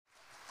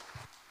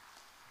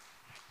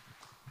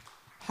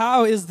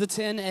How is the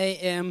 10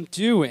 a.m.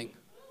 doing?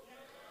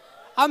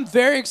 I'm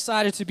very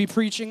excited to be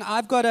preaching.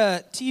 I've got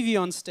a TV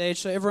on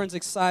stage, so everyone's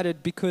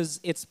excited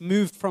because it's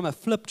moved from a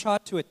flip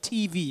chart to a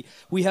TV.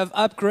 We have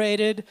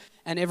upgraded,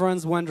 and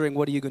everyone's wondering,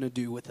 what are you going to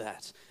do with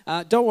that?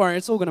 Don't worry,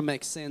 it's all going to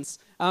make sense.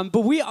 But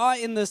we are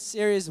in this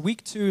series,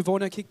 week 2.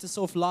 Vorno kicked us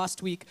off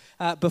last week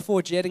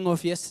before jetting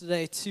off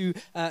yesterday to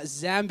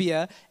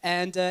Zambia.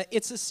 And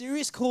it's a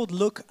series called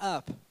Look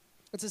Up.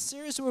 It's a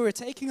series where we're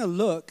taking a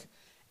look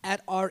at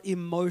our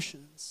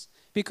emotions,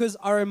 because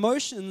our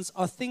emotions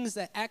are things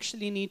that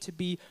actually need to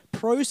be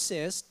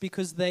processed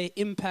because they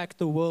impact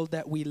the world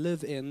that we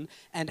live in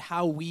and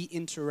how we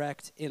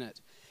interact in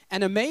it.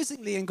 And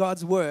amazingly, in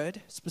God's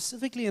Word,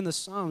 specifically in the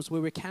Psalms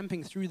where we're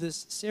camping through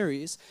this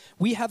series,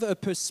 we have a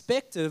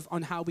perspective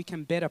on how we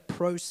can better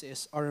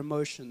process our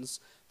emotions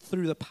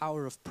through the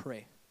power of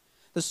prayer.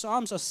 The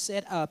Psalms are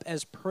set up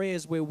as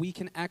prayers where we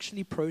can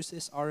actually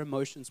process our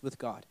emotions with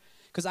God.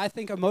 Because I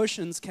think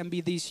emotions can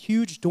be these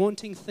huge,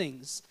 daunting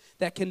things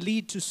that can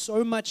lead to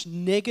so much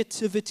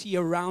negativity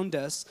around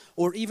us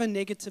or even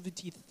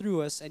negativity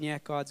through us, and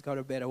yet God's got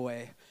a better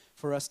way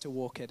for us to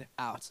walk it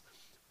out.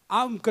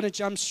 I'm going to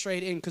jump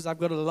straight in because I've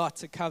got a lot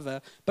to cover.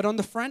 But on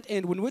the front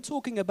end, when we're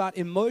talking about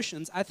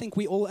emotions, I think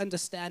we all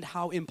understand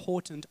how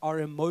important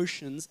our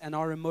emotions and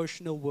our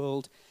emotional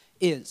world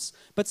is.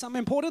 But some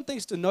important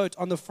things to note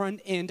on the front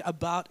end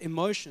about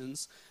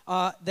emotions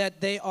are that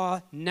they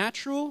are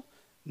natural,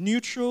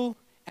 neutral,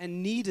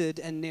 and needed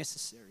and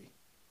necessary.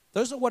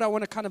 Those are what I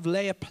want to kind of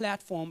lay a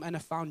platform and a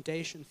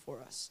foundation for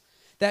us.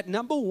 That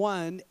number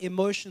one,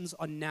 emotions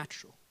are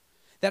natural.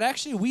 That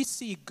actually we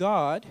see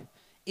God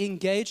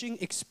engaging,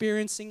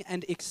 experiencing,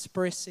 and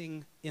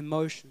expressing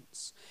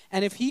emotions.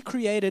 And if He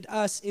created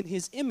us in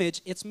His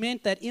image, it's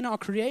meant that in our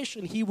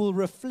creation, He will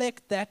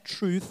reflect that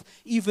truth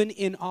even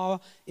in our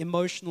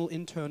emotional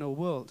internal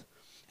world.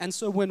 And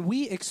so when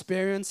we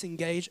experience,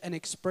 engage, and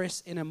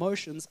express in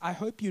emotions, I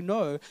hope you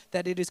know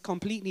that it is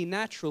completely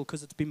natural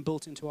because it's been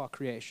built into our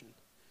creation.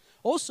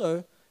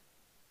 Also,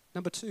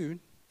 number two,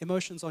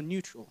 emotions are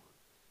neutral.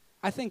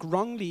 I think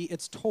wrongly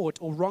it's taught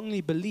or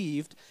wrongly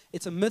believed,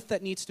 it's a myth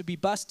that needs to be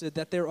busted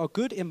that there are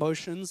good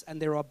emotions and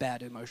there are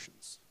bad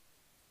emotions.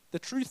 The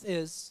truth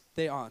is,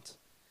 they aren't.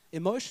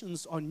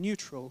 Emotions are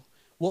neutral.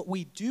 What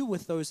we do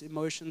with those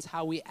emotions,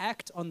 how we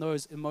act on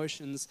those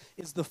emotions,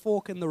 is the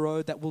fork in the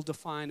road that will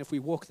define if we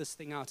walk this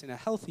thing out in a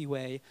healthy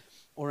way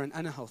or an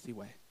unhealthy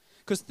way.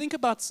 Because think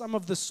about some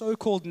of the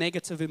so-called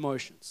negative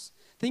emotions.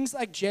 Things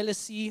like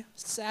jealousy,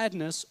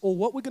 sadness, or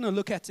what we're going to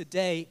look at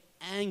today,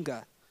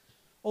 anger.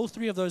 All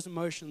three of those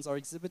emotions are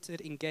exhibited,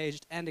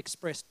 engaged, and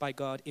expressed by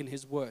God in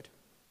His Word.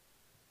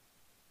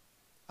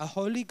 A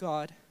holy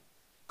God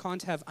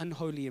can't have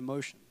unholy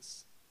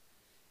emotions.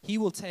 He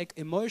will take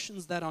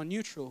emotions that are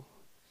neutral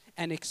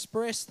and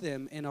express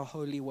them in a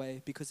holy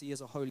way because He is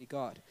a holy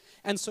God.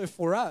 And so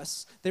for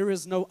us, there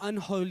is no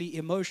unholy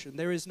emotion.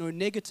 There is no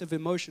negative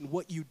emotion.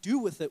 What you do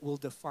with it will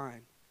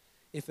define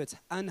if it's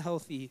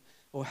unhealthy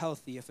or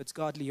healthy, if it's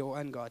godly or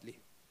ungodly.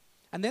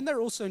 And then they're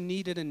also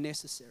needed and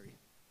necessary.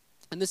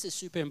 And this is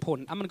super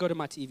important. I'm going to go to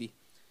my TV.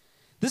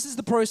 This is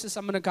the process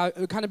I'm going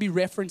to kind of be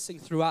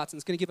referencing throughout, and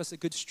it's going to give us a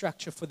good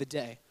structure for the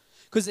day.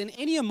 Because in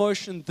any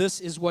emotion, this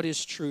is what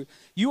is true.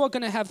 You are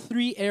going to have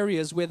 3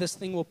 areas where this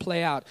thing will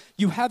play out.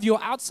 You have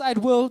your outside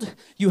world,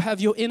 you have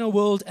your inner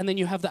world, and then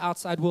you have the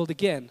outside world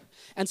again.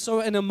 And so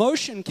an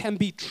emotion can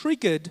be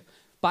triggered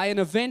by an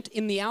event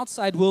in the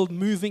outside world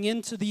moving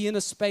into the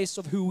inner space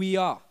of who we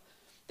are.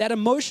 That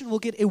emotion will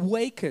get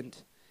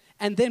awakened.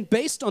 And then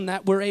based on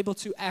that, we're able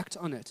to act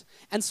on it.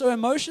 And so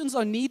emotions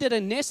are needed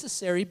and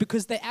necessary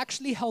because they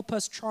actually help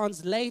us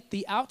translate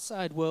the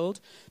outside world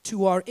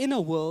to our inner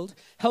world,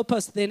 help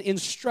us then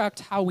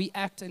instruct how we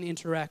act and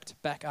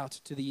interact back out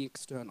to the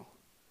external.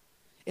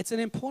 It's an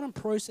important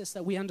process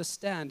that we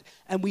understand,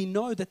 and we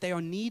know that they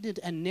are needed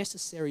and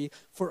necessary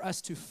for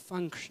us to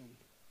function.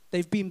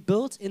 They've been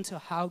built into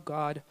how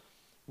God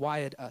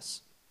wired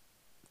us.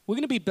 We're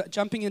going to be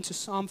jumping into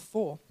Psalm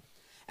 4,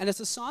 and it's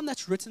a psalm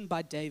that's written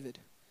by David.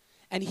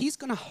 And he's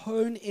going to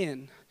hone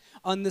in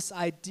on this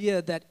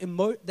idea that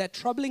that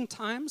troubling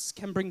times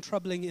can bring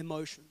troubling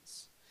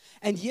emotions.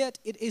 And yet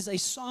it is a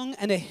song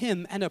and a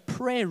hymn and a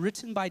prayer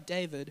written by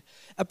David,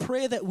 a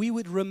prayer that we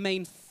would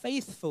remain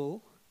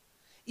faithful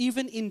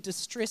even in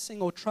distressing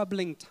or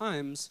troubling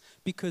times,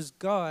 because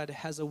God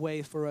has a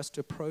way for us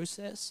to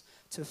process,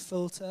 to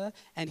filter,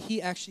 and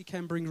He actually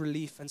can bring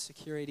relief and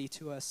security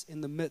to us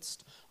in the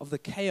midst of the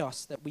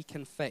chaos that we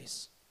can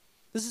face.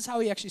 This is how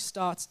he actually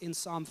starts in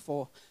Psalm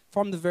 4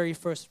 from the very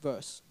first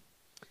verse.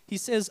 He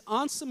says,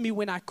 "Answer me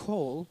when I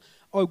call,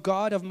 O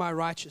God of my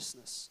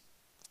righteousness.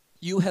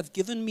 You have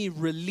given me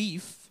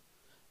relief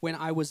when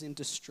I was in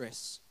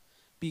distress.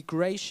 Be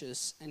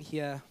gracious and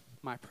hear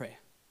my prayer."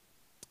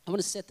 I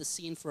want to set the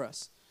scene for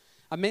us.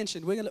 I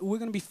mentioned we're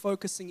going to be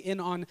focusing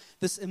in on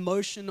this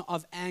emotion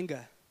of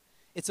anger.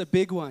 It's a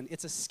big one.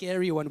 It's a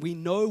scary one. We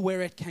know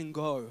where it can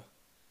go.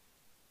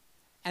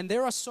 And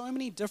there are so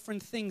many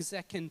different things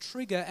that can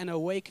trigger and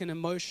awaken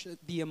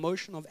the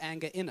emotion of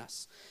anger in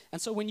us. And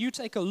so when you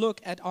take a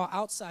look at our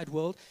outside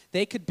world,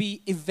 there could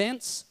be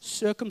events,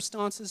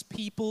 circumstances,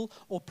 people,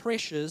 or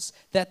pressures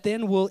that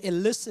then will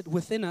elicit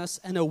within us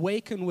and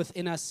awaken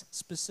within us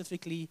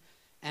specifically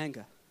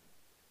anger.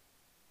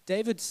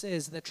 David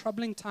says that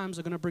troubling times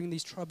are going to bring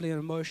these troubling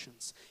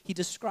emotions. He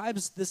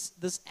describes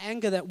this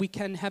anger that we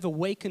can have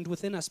awakened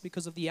within us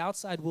because of the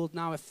outside world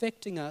now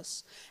affecting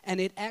us,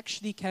 and it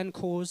actually can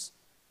cause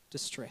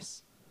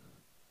distress.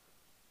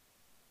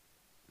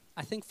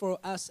 I think for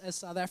us as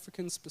South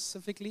Africans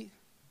specifically,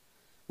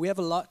 we have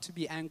a lot to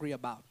be angry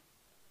about.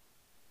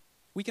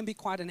 We can be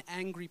quite an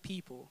angry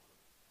people.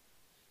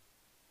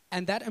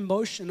 And that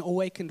emotion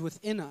awakened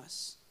within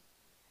us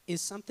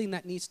is something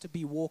that needs to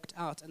be walked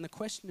out. And the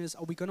question is,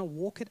 are we going to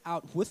walk it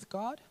out with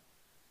God,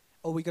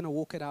 or are we going to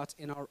walk it out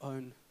in our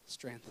own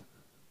strength?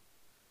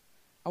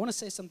 I want to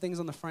say some things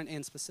on the front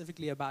end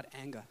specifically about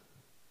anger.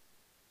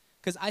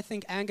 Because I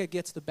think anger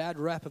gets the bad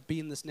rap of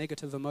being this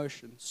negative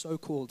emotion,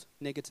 so-called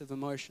negative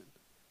emotion.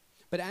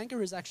 But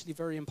anger is actually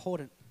very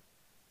important.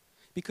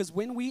 Because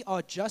when we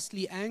are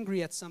justly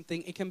angry at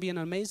something, it can be an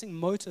amazing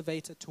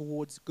motivator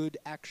towards good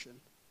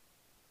action.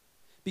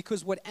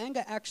 Because what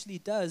anger actually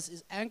does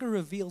is anger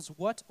reveals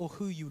what or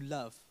who you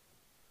love.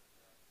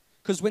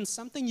 Because when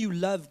something you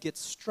love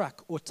gets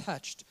struck or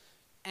touched,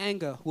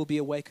 anger will be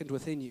awakened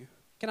within you.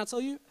 Can I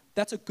tell you?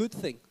 That's a good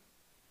thing.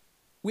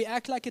 We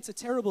act like it's a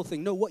terrible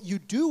thing. No, what you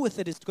do with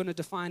it is going to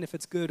define if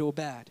it's good or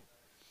bad.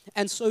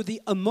 And so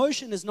the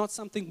emotion is not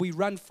something we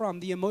run from.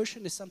 The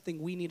emotion is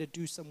something we need to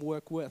do some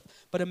work with.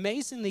 But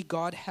amazingly,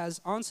 God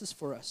has answers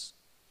for us.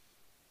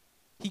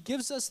 He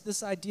gives us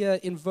this idea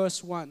in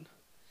verse 1.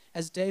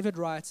 As David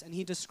writes, and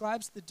he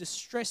describes the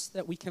distress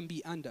that we can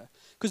be under.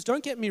 Because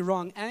don't get me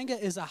wrong, anger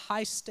is a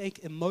high-stake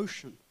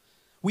emotion.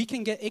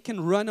 It can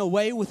run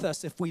away with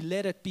us if we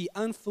let it be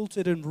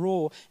unfiltered and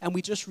raw, and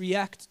we just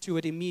react to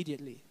it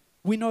immediately.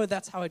 We know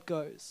that's how it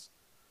goes.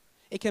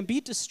 It can be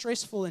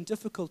distressful and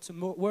difficult to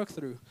work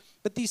through.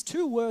 But these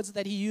two words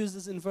that he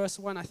uses in verse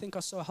 1, I think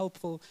are so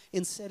helpful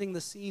in setting the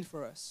scene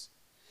for us.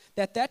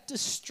 That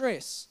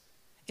distress,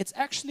 it's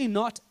actually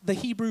not the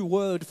Hebrew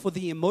word for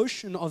the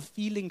emotion of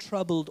feeling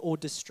troubled or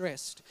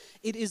distressed.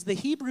 It is the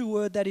Hebrew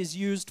word that is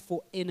used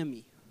for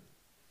enemy,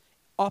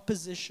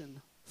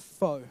 opposition,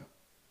 foe.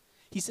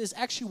 He says,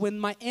 actually, when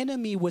my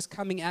enemy was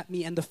coming at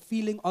me and the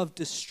feeling of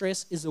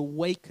distress is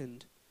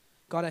awakened,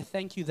 God, I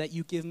thank you that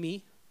you give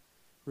me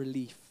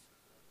relief.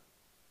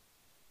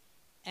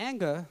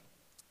 Anger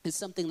is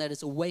something that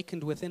is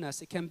awakened within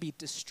us. It can be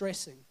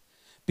distressing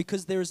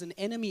because there is an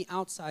enemy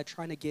outside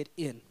trying to get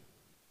in.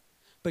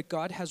 But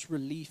God has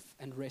relief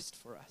and rest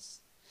for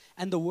us.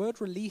 And the word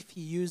relief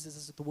he uses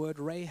is the word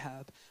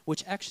Rahab,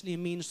 which actually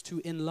means to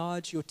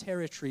enlarge your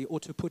territory or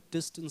to put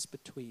distance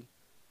between.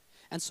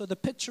 And so the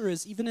picture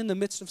is, even in the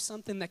midst of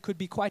something that could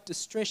be quite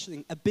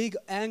distressing, a big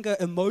anger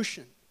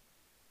emotion,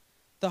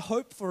 the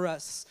hope for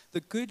us, the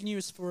good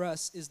news for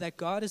us is that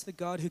God is the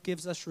God who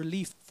gives us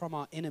relief from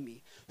our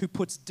enemy, who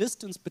puts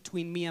distance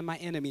between me and my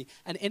enemy.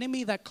 An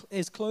enemy that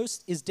is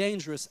close is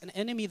dangerous. An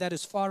enemy that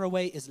is far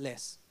away is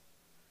less.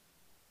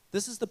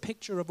 This is the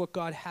picture of what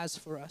God has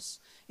for us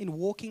in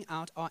walking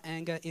out our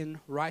anger in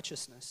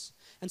righteousness.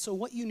 And so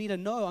what you need to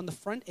know on the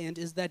front end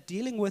is that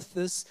dealing with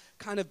this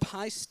kind of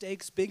high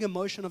stakes, big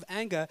emotion of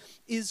anger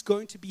is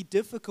going to be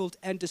difficult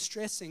and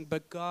distressing,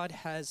 but God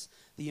has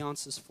the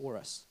answers for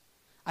us.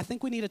 I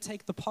think we need to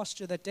take the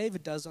posture that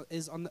David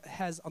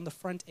has on the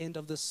front end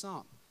of this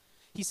psalm.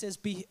 He says,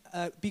 be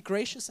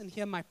gracious and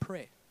hear my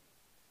prayer.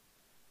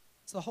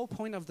 It's the whole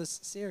point of this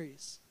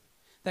series,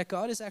 that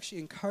God is actually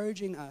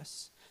encouraging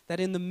us that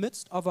in the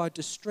midst of our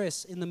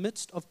distress, in the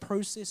midst of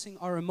processing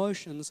our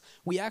emotions,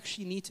 we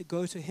actually need to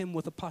go to him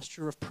with a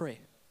posture of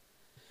prayer.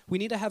 We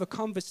need to have a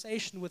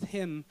conversation with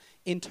him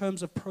in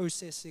terms of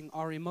processing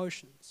our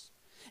emotions.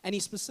 And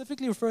he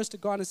specifically refers to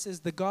God and says,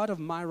 the God of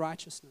my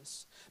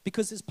righteousness.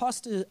 Because his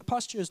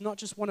posture is not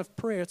just one of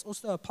prayer, it's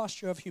also a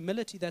posture of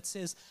humility that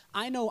says,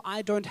 I know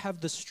I don't have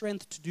the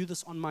strength to do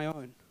this on my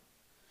own.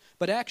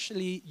 But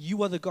actually,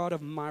 you are the God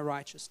of my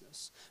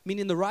righteousness.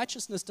 Meaning the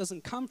righteousness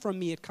doesn't come from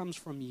me, it comes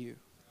from you.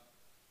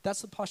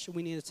 That's the posture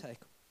we need to take.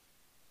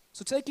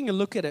 So taking a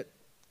look at it,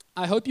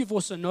 I hope you've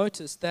also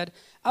noticed that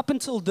up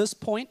until this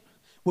point,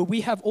 where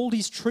we have all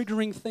these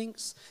triggering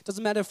things,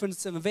 doesn't matter if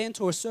it's an event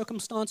or a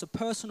circumstance, a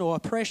person or a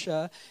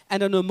pressure,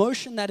 and an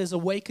emotion that is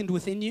awakened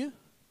within you,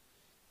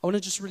 I want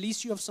to just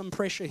release you of some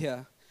pressure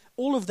here.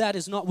 All of that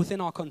is not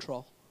within our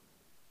control.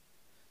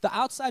 The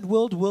outside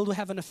world will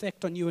have an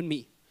effect on you and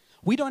me.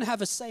 We don't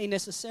have a say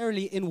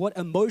necessarily in what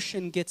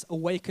emotion gets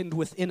awakened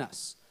within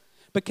us.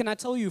 But can I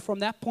tell you, from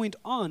that point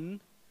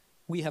on,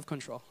 we have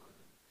control.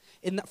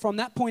 From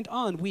that point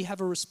on, we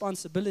have a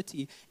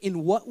responsibility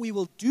in what we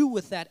will do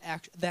with that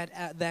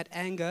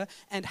anger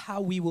and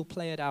how we will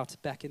play it out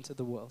back into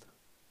the world.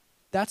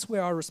 That's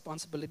where our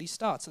responsibility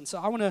starts. And so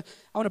I want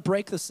to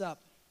break this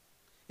up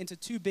into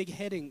two big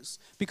headings,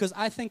 because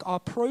I think our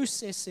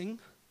processing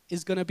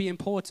is going to be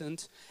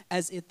important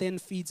as it then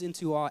feeds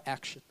into our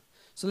action.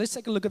 So let's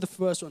take a look at the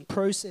first one,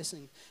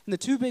 processing. And the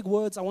two big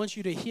words I want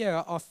you to hear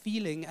are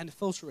feeling and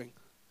filtering,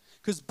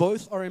 because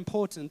both are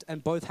important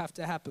and both have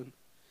to happen.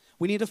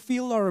 We need to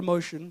feel our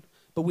emotion,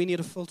 but we need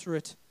to filter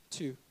it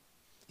too.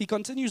 He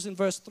continues in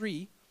verse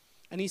 3,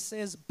 and he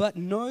says, "But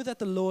know that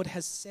the Lord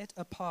has set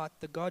apart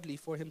the godly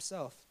for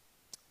himself.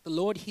 The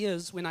Lord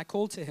hears when I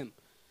call to him."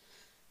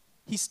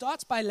 He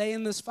starts by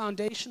laying this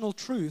foundational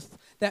truth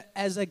that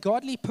as a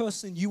godly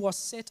person, you are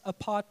set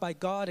apart by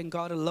God and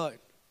God alone.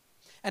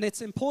 And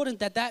it's important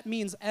that that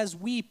means as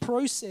we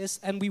process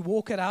and we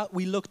walk it out,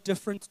 we look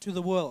different to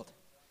the world.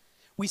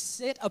 We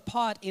set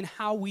apart in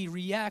how we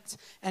react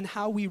and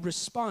how we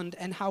respond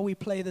and how we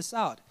play this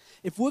out.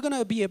 If we're going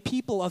to be a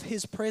people of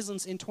his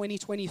presence in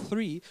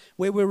 2023,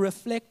 where we're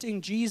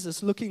reflecting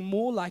Jesus, looking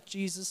more like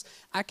Jesus,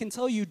 I can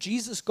tell you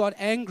Jesus got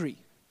angry.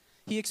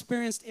 He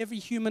experienced every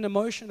human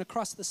emotion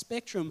across the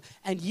spectrum,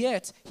 and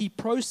yet he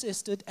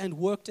processed it and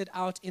worked it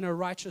out in a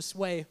righteous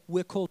way.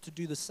 We're called to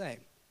do the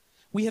same.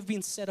 We have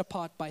been set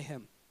apart by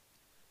him.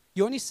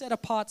 You only set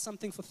apart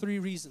something for 3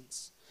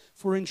 reasons: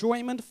 for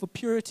enjoyment, for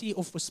purity,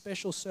 or for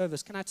special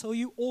service. Can I tell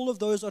you, all of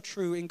those are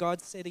true in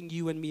God setting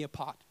you and me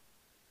apart.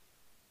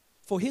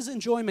 For his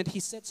enjoyment, he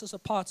sets us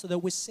apart so that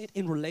we're set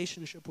in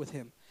relationship with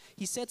him.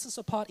 He sets us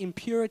apart in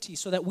purity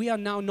so that we are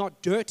now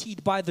not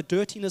dirtied by the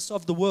dirtiness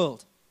of the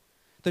world,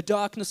 the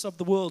darkness of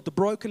the world, the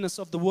brokenness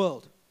of the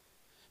world.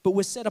 But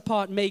we're set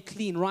apart, made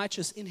clean,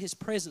 righteous in his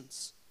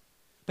presence.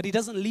 But he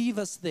doesn't leave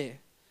us there,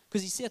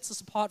 because he sets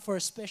us apart for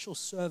a special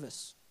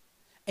service,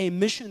 a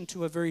mission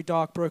to a very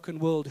dark, broken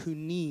world who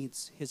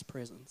needs his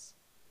presence.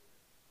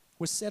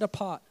 We're set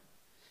apart.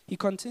 He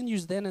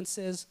continues then and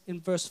says in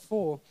verse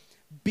 4,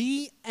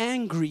 "Be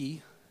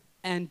angry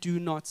and do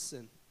not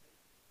sin."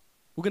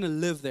 We're going to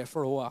live there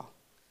for a while.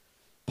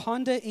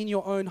 "Ponder in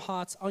your own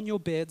hearts on your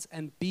beds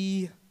and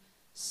be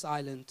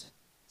silent,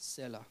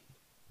 Selah."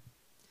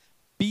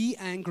 Be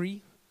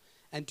angry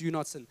and do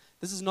not sin.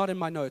 This is not in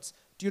my notes.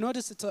 Do you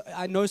notice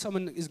I know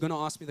someone is going to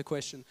ask me the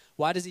question,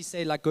 why does he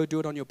say, like, go do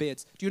it on your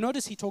beds? Do you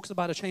notice he talks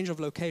about a change of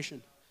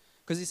location?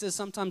 Because he says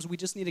sometimes we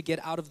just need to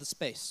get out of the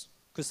space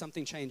because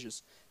something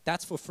changes.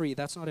 That's for free.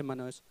 That's not in my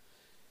notes.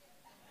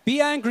 Be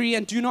angry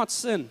and do not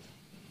sin.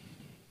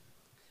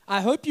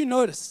 I hope you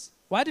notice.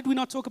 Why did we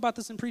not talk about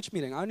this in preach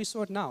meeting? I only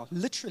saw it now,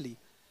 literally.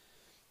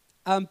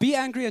 Be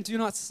angry and do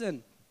not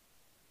sin.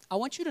 I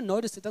want you to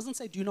notice it doesn't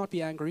say do not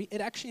be angry. It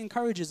actually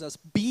encourages us,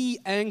 be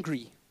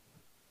angry.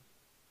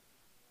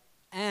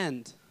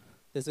 And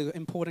there's an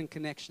important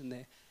connection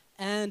there.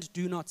 And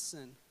do not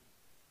sin.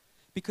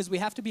 Because we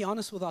have to be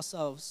honest with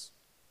ourselves.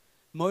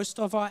 Most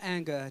of our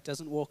anger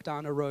doesn't walk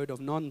down a road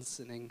of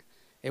non-sinning.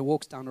 It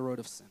walks down a road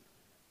of sin.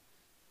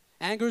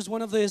 Anger is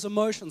one of those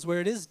emotions where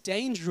it is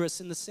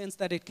dangerous in the sense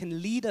that it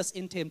can lead us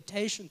in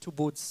temptation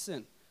towards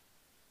sin.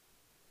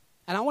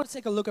 And I want to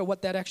take a look at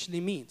what that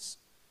actually means.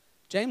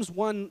 James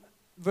 1,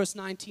 verse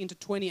 19 to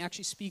 20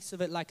 actually speaks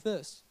of it like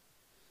this.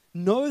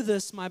 "Know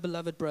this, my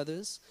beloved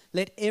brothers,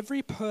 let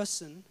every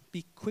person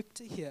be quick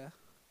to hear,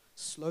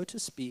 slow to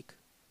speak,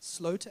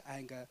 slow to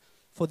anger,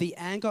 for the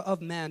anger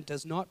of man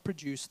does not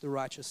produce the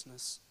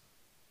righteousness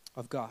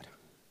of God."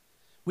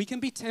 We can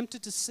be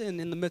tempted to sin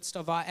in the midst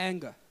of our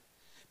anger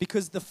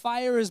because the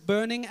fire is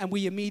burning and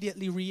we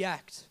immediately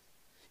react.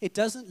 It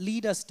doesn't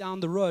lead us down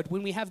the road.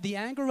 When we have the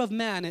anger of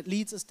man, it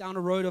leads us down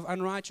a road of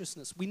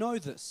unrighteousness. We know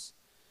this.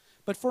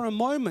 But for a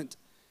moment,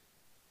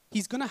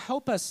 he's going to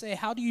help us say,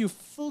 how do you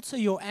filter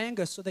your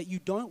anger so that you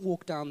don't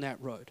walk down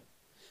that road?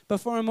 But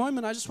for a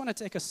moment, I just want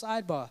to take a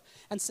sidebar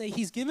and say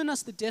he's given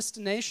us the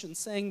destination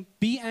saying,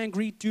 be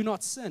angry, do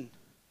not sin.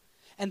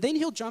 And then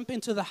he'll jump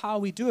into the how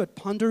we do it.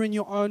 Ponder in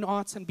your own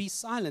hearts and be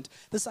silent.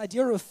 This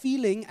idea of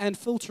feeling and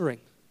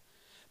filtering.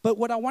 But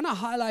what I want to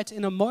highlight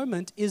in a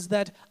moment is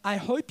that I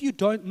hope you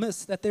don't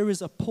miss that there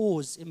is a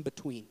pause in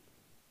between.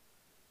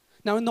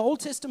 Now, in the Old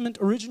Testament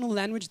original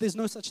language, there's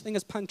no such thing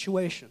as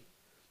punctuation.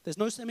 There's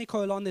no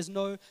semicolon, there's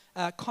no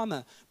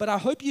comma. But I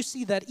hope you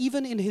see that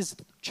even in his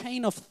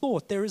chain of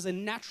thought, there is a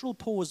natural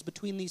pause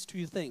between these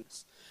two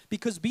things.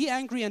 Because be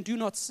angry and do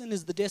not sin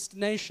is the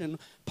destination.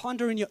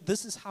 Ponder in your,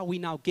 this is how we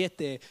now get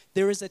there.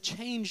 There is a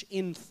change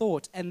in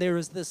thought, and there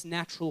is this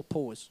natural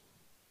pause.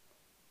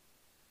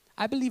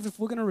 I believe if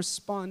we're going to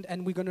respond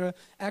and we're going to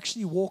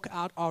actually walk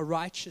out our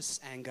righteous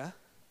anger,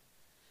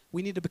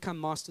 we need to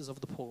become masters of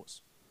the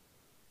pause.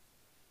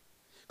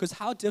 Because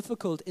how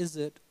difficult is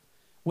it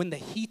when the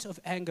heat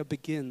of anger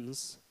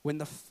begins, when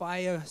the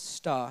fire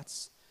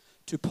starts,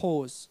 to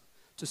pause,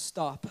 to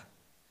stop,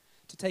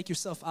 to take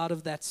yourself out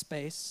of that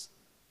space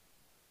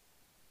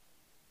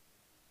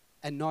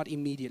and not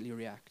immediately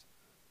react.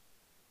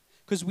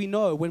 Because we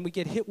know when we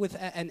get hit with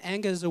and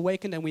anger is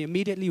awakened and we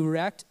immediately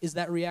react, is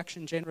that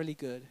reaction generally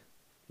good?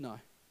 No.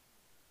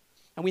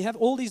 And we have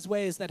all these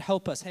ways that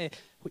help us. Hey,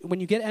 when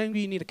you get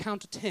angry, you need to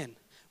count to 10.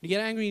 When you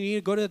get angry, you need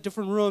to go to a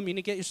different room. You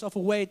need to get yourself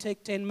away,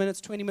 take 10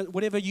 minutes, 20 minutes,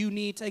 whatever you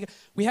need.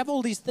 We have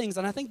all these things,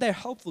 and I think they're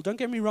helpful. Don't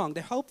get me wrong.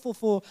 They're helpful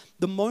for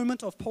the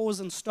moment of pause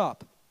and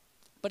stop.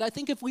 But I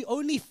think if we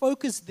only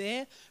focus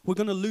there, we're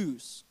going to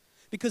lose.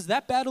 Because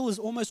that battle is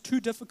almost too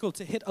difficult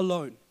to hit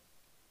alone.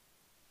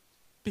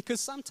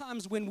 Because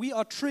sometimes when we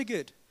are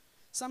triggered,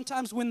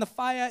 sometimes when the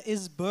fire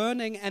is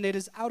burning and it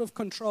is out of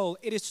control,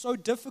 it is so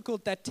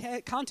difficult that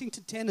counting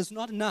to 10 is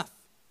not enough.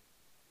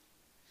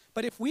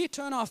 But if we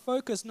turn our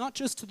focus not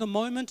just to the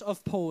moment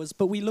of pause,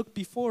 but we look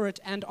before it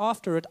and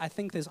after it, I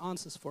think there's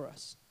answers for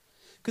us.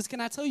 Because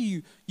can I tell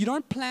you, you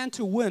don't plan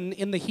to win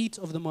in the heat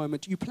of the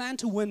moment. You plan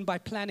to win by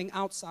planning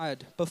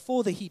outside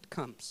before the heat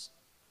comes.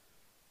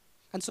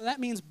 And so that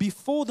means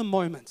before the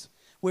moment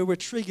where we're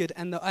triggered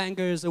and the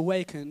anger is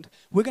awakened,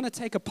 we're going to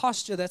take a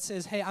posture that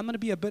says, hey, I'm going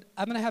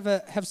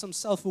to have some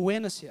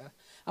self-awareness here.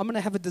 I'm going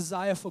to have a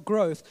desire for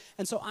growth.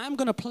 And so I'm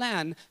going to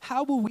plan,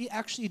 how will we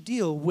actually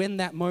deal when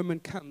that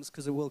moment comes?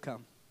 Because it will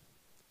come.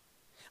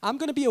 I'm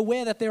going to be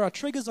aware that there are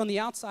triggers on the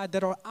outside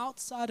that are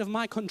outside of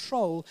my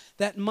control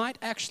that might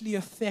actually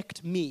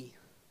affect me.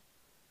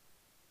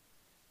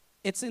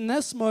 It's in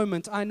this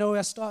moment I know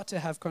I start to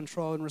have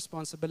control and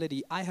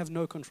responsibility. I have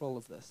no control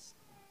of this.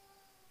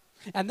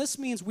 And this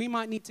means we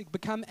might need to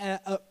become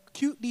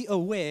acutely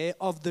aware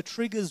of the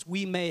triggers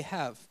we may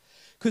have.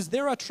 Because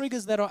there are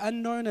triggers that are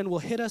unknown and will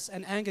hit us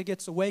and anger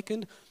gets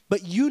awakened,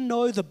 but you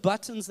know the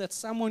buttons that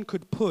someone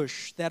could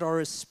push that are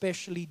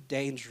especially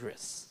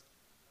dangerous.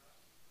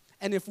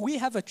 And if we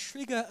have a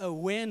trigger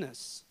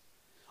awareness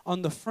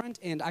on the front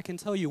end, I can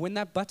tell you, when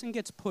that button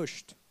gets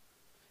pushed,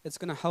 it's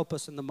going to help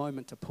us in the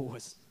moment to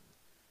pause.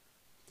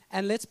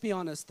 And let's be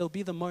honest, there'll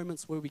be the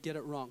moments where we get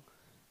it wrong,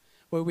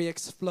 where we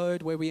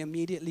explode, where we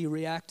immediately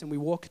react and we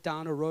walk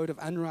down a road of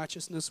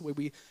unrighteousness, where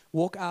we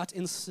walk out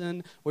in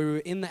sin, where we're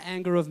in the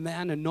anger of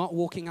man and not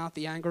walking out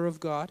the anger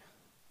of God.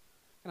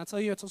 And I tell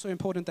you, it's also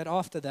important that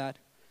after that,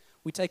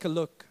 we take a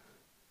look.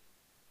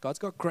 God's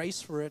got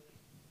grace for it,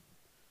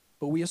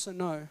 but we also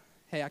know,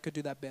 hey, I could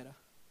do that better.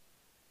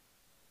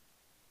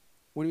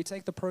 When we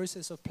take the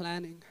process of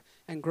planning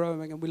and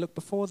growing and we look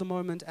before the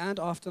moment and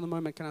after the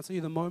moment, can I tell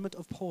you, the moment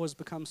of pause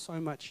becomes so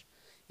much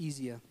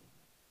easier.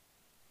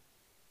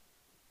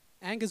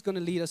 Anger is going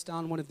to lead us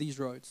down one of these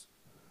roads.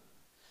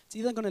 It's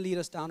either going to lead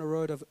us down a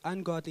road of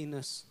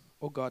ungodliness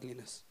or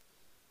godliness.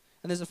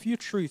 And there's a few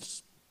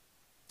truths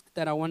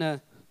that I want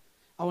to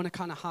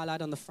kind of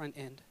highlight on the front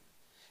end.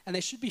 And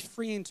they should be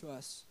freeing to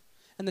us.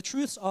 And the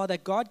truths are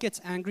that God gets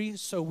angry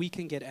so we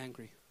can get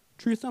angry.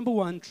 Truth number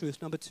one,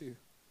 truth number two.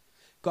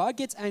 God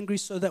gets angry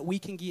so that we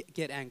can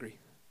get angry.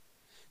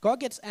 God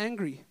gets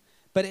angry,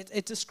 but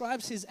it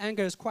describes his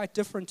anger as quite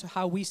different to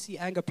how we see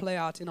anger play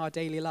out in our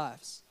daily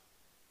lives.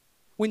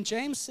 When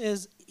James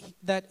says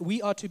that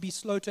we are to be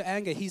slow to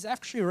anger, he's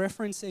actually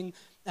referencing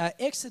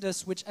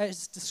Exodus, which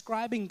is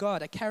describing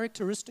God, a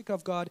characteristic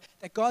of God,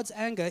 that God's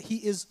anger, he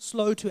is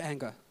slow to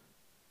anger.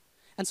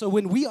 And so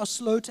when we are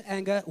slow to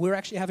anger, we're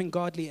actually having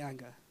godly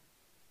anger.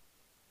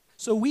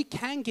 So we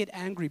can get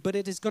angry, but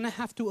it is going to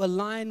have to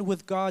align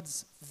with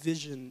God's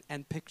vision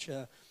and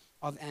picture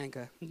of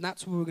anger. And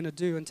that's what we're going to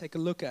do and take a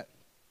look at.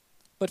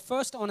 But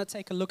first, I want to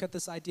take a look at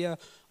this idea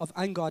of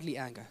ungodly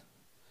anger.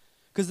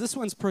 Because this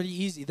one's pretty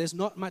easy. There's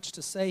not much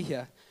to say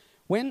here.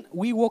 When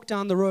we walk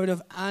down the road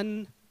of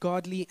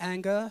ungodly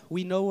anger,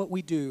 we know what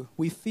we do.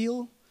 We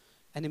feel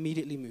and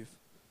immediately move.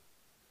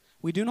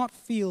 We do not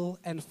feel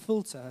and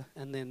filter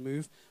and then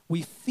move.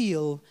 We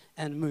feel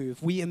and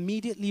move. We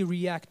immediately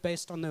react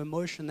based on the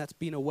emotion that's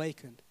been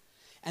awakened.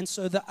 And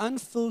so the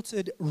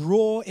unfiltered,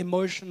 raw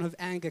emotion of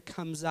anger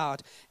comes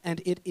out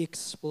and it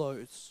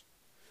explodes.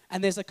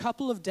 And there's a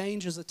couple of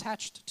dangers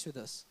attached to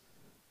this.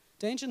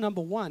 Danger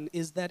number one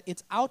is that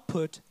its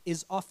output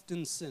is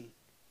often sin.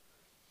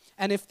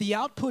 And if the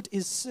output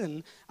is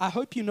sin, I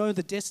hope you know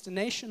the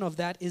destination of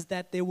that is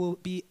that there will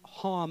be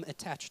harm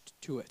attached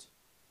to it.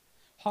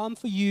 Harm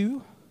for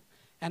you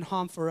and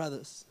harm for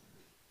others.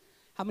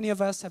 How many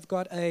of us have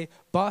got a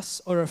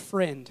boss or a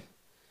friend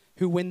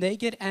who, when they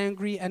get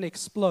angry and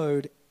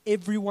explode,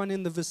 everyone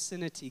in the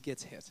vicinity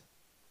gets hit?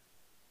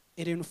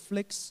 It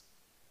inflicts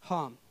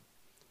harm.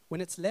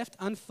 When it's left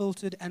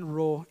unfiltered and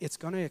raw, it's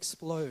going to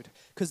explode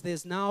because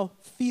there's now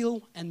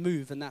feel and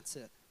move, and that's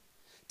it.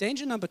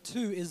 Danger number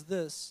two is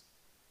this.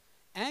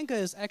 Anger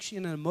is actually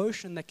an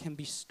emotion that can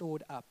be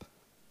stored up.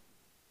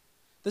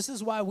 This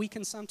is why we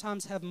can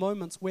sometimes have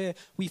moments where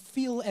we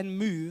feel and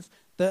move,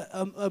 the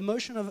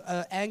emotion of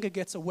anger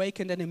gets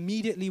awakened and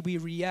immediately we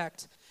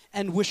react.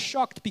 And we're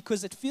shocked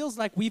because it feels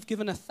like we've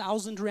given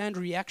 1,000 Rand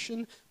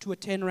reaction to a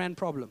 10 Rand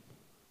problem.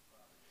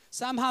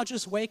 Somehow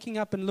just waking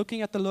up and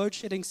looking at the load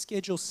shedding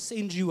schedule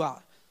sends you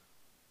out.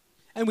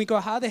 And we go,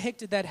 how the heck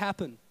did that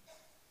happen?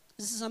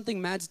 This is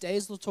something Mads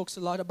Daisel talks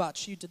a lot about.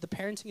 She did the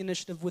parenting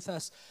initiative with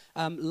us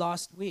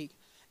last week.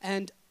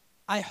 And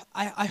I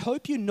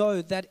hope you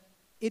know that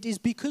it is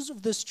because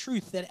of this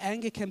truth that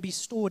anger can be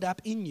stored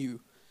up in you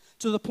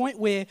to the point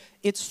where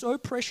it's so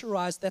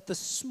pressurized that the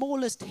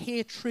smallest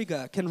hair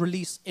trigger can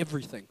release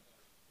everything.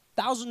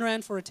 1,000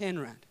 Rand for a 10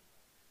 Rand.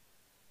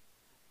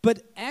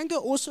 But anger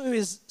also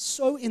is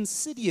so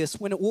insidious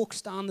when it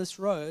walks down this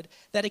road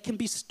that it can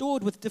be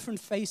stored with different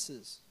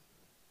faces.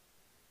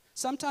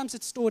 Sometimes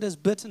it's stored as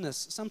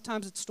bitterness.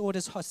 Sometimes it's stored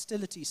as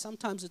hostility.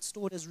 Sometimes it's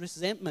stored as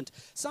resentment.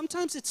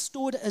 Sometimes it's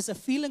stored as a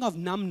feeling of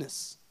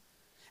numbness.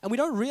 And we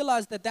don't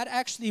realize that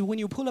actually, when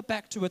you pull it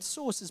back to its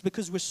source, is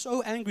because we're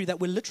so angry that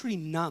we're literally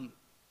numb.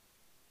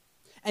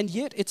 And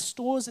yet it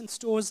stores and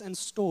stores and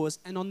stores.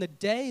 And on the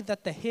day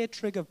that the hair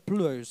trigger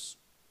blows,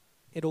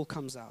 it all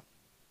comes out.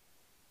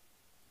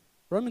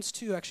 Romans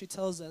 2 actually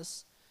tells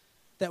us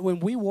that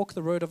when we walk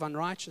the road of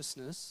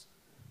unrighteousness,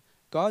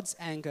 God's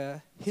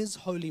anger, his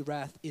holy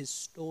wrath, is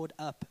stored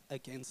up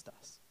against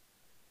us.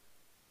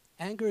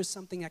 Anger is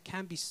something that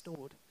can be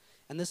stored.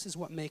 And this is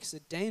what makes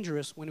it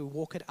dangerous when we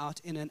walk it out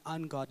in an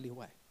ungodly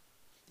way.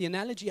 The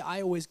analogy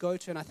I always go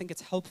to, and I think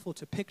it's helpful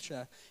to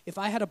picture, if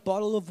I had a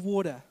bottle of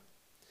water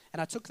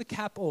and I took the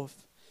cap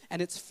off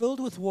and it's filled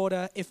with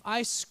water, if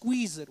I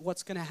squeeze it,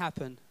 what's going to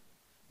happen?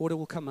 Water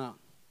will come out.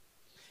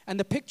 And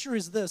the picture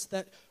is this,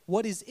 that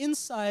what is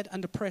inside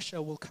under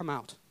pressure will come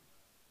out.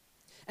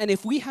 And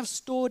if we have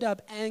stored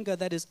up anger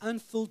that is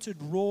unfiltered,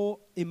 raw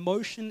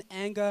emotion,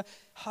 anger,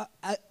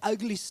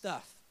 ugly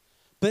stuff,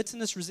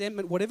 bitterness,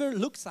 resentment, whatever it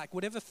looks like,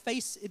 whatever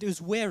face it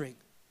is wearing,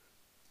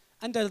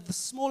 under the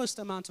smallest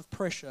amount of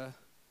pressure,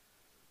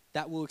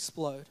 that will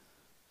explode.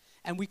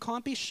 And we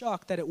can't be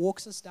shocked that it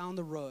walks us down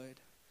the road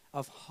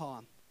of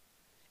harm.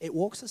 It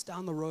walks us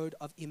down the road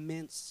of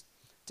immense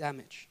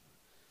damage.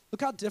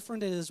 Look how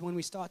different it is when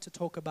we start to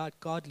talk about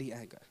godly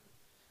anger.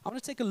 I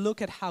want to take a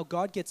look at how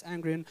God gets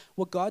angry and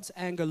what God's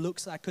anger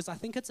looks like, because I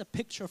think it's a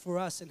picture for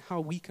us and how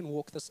we can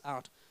walk this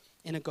out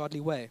in a godly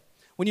way.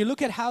 When you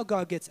look at how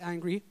God gets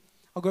angry,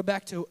 I'll go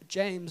back to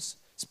James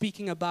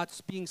speaking about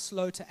being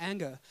slow to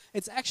anger.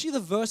 It's actually the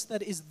verse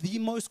that is the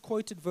most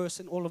quoted verse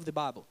in all of the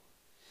Bible.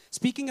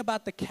 Speaking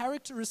about the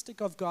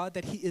characteristic of God,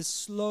 that he is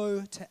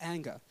slow to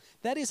anger.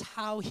 That is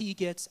how he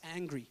gets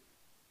angry.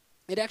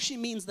 It actually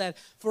means that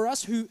for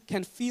us who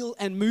can feel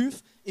and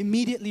move,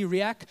 immediately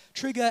react,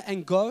 trigger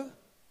and go,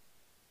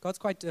 God's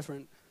quite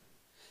different.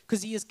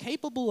 Because he is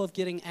capable of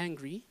getting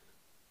angry,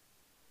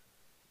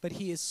 but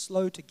he is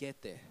slow to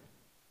get there.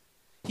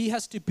 He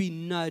has to be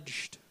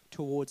nudged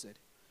towards it.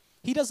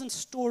 He doesn't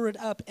store it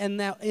up in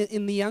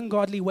the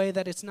ungodly way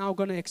that it's now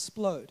going to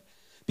explode.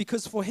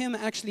 Because for him,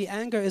 actually,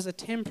 anger is a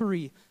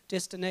temporary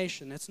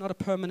destination. It's not a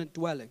permanent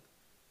dwelling.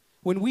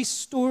 When we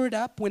store it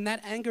up, when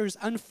that anger is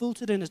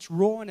unfiltered and it's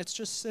raw and it's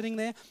just sitting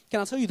there, can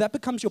I tell you, that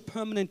becomes your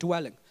permanent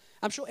dwelling.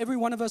 I'm sure every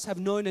one of us have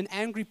known an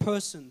angry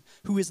person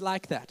who is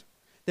like that.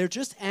 They're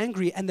just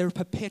angry and they're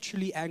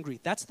perpetually angry.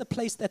 That's the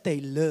place that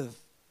they live.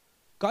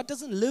 God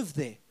doesn't live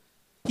there.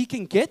 He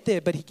can get there,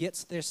 but he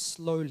gets there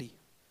slowly.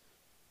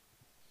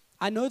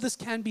 I know this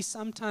can be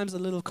sometimes a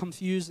little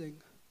confusing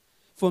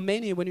for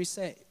many when we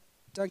say,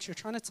 Duncan, you're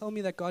trying to tell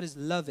me that God is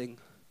loving,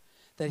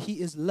 that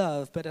he is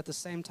love, but at the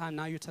same time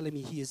now you're telling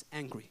me he is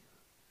angry.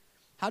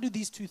 How do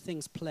these two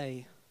things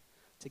play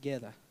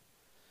together?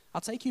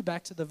 I'll take you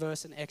back to the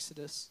verse in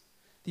Exodus,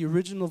 the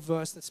original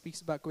verse that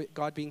speaks about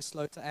God being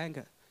slow to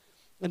anger.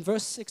 In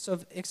verse 6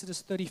 of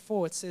Exodus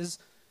 34, it says,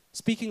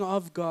 speaking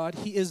of God,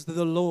 he is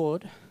the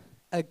Lord,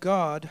 a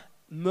God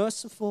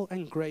merciful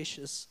and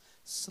gracious,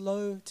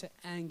 slow to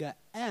anger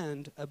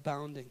and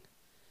abounding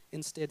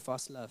in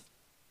steadfast love.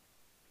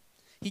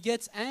 He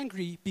gets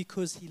angry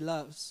because he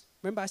loves.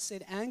 Remember I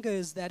said anger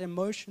is that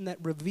emotion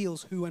that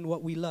reveals who and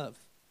what we love.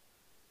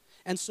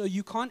 And so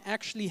you can't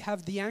actually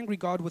have the angry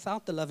God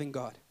without the loving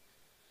God.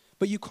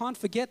 But you can't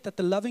forget that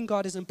the loving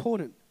God is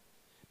important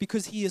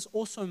because he is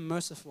also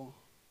merciful.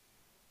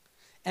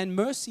 And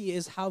mercy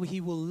is how he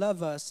will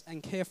love us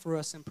and care for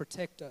us and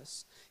protect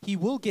us. He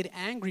will get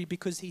angry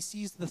because he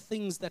sees the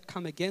things that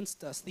come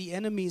against us, the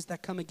enemies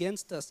that come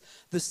against us,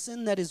 the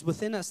sin that is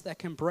within us that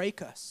can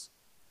break us.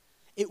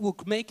 It will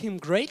make him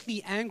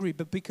greatly angry,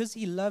 but because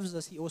he loves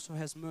us, he also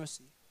has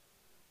mercy.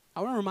 I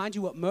want to remind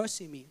you what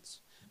mercy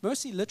means.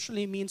 Mercy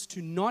literally means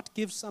to not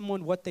give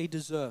someone what they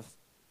deserve.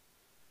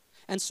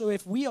 And so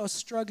if we are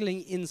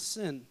struggling in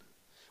sin,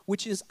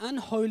 which is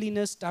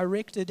unholiness,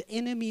 directed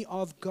enemy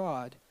of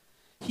God,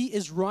 he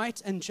is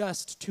right and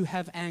just to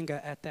have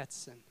anger at that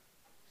sin.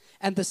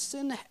 And the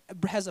sin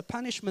has a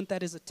punishment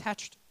that is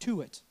attached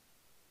to it.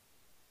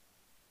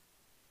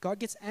 God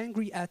gets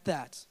angry at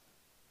that.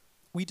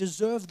 We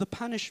deserve the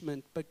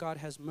punishment, but God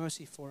has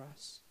mercy for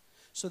us.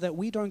 So that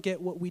we don't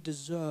get what we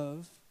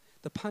deserve,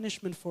 the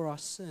punishment for our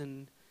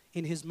sin,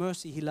 in his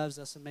mercy he loves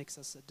us and makes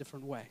us a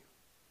different way.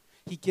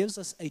 He gives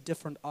us a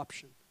different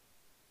option.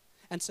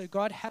 And so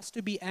God has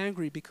to be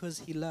angry because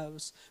he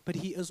loves, but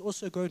he is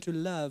also going to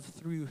love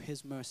through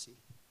his mercy.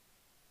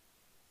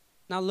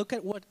 Now look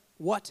at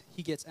what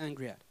he gets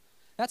angry at.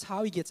 That's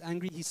how he gets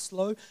angry. He's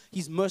slow,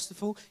 he's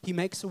merciful, he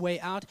makes a way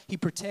out, he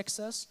protects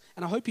us.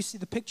 And I hope you see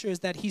the picture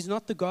is that he's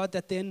not the God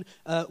that then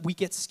we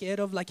get scared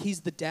of, like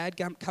he's the dad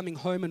coming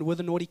home and we're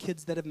the naughty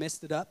kids that have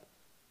messed it up.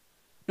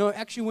 No,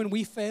 actually when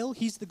we fail,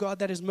 he's the God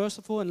that is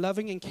merciful and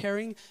loving and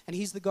caring, and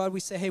he's the God we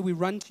say, hey, we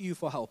run to you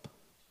for help.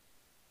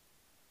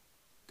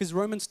 Because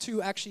Romans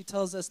 2 actually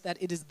tells us that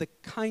it is the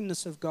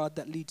kindness of God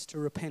that leads to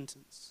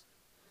repentance.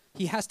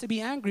 He has to be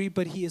angry,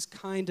 but he is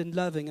kind and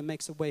loving and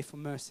makes a way for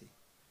mercy.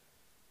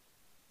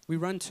 We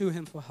run to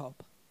him for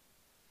help.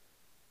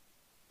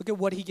 Look at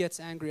what he gets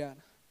angry at.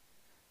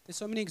 There's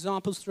so many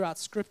examples throughout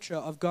Scripture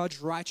of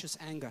God's righteous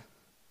anger.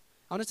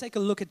 I want to take a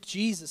look at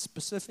Jesus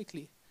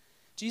specifically.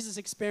 Jesus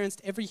experienced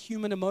every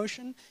human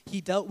emotion. He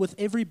dealt with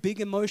every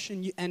big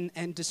emotion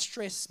and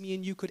distress me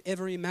and you could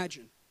ever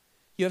imagine.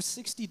 You have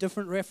 60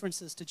 different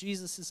references to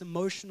Jesus'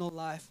 emotional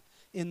life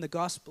in the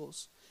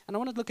Gospels. And I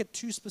want to look at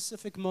two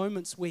specific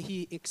moments where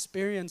he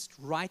experienced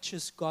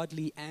righteous,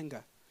 godly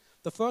anger.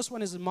 The first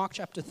one is in Mark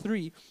chapter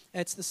 3.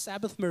 It's the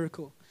Sabbath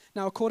miracle.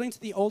 Now, according to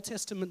the Old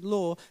Testament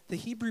law, the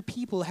Hebrew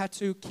people had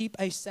to keep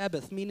a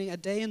Sabbath, meaning a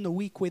day in the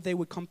week where they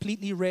would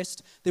completely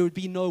rest, there would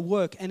be no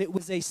work, and it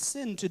was a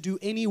sin to do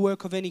any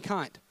work of any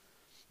kind.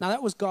 Now,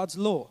 that was God's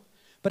law.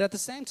 But at the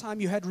same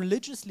time, you had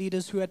religious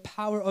leaders who had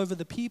power over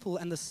the people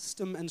and the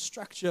system and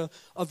structure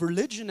of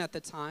religion at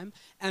the time,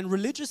 and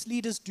religious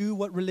leaders do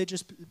what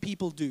religious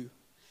people do.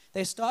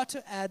 They start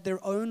to add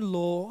their own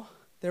law,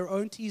 their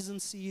own T's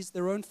and C's,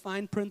 their own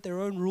fine print,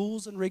 their own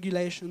rules and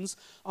regulations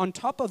on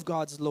top of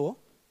God's law,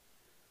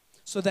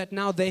 so that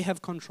now they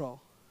have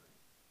control.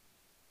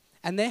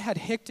 And they had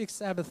hectic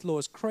Sabbath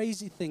laws,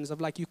 crazy things of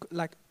like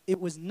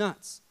it was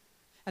nuts.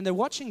 And they're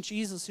watching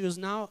Jesus, who is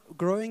now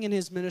growing in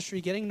his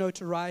ministry, getting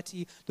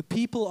notoriety. The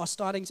people are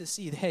starting to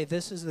see, hey,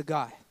 this is the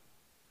guy.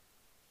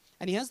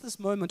 And he has this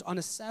moment on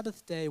a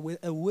Sabbath day where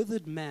a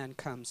withered man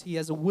comes. He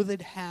has a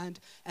withered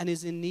hand and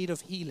is in need of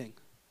healing.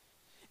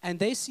 And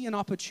they see an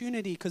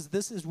opportunity because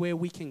this is where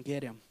we can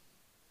get him.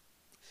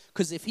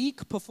 Because if he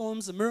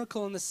performs a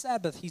miracle on the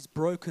Sabbath, he's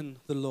broken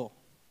the law.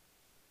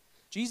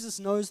 Jesus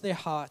knows their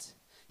heart.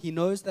 He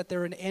knows that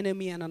they're an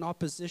enemy and an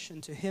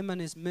opposition to him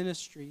and his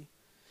ministry.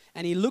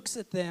 And he looks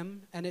at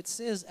them, and it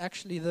says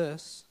actually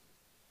this.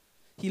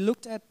 He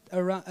looked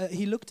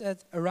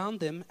around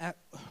them at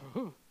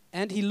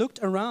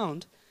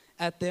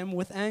them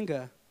with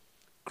anger,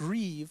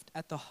 grieved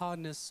at the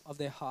hardness of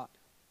their heart.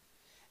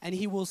 And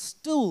he will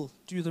still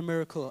do the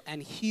miracle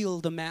and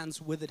heal the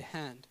man's withered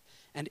hand.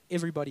 And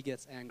everybody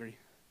gets angry.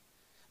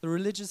 The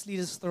religious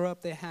leaders throw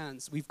up their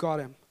hands. We've got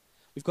him.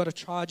 We've got a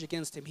charge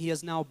against him. He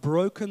has now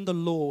broken the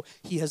law.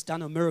 He has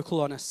done a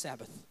miracle on a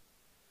Sabbath.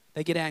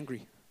 They get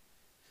angry.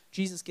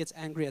 Jesus gets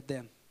angry at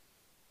them.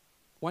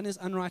 One is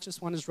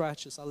unrighteous, one is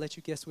righteous. I'll let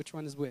you guess which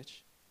one is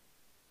which.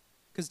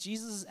 Because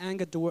Jesus'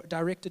 anger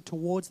directed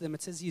towards them,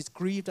 it says he's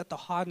grieved at the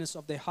hardness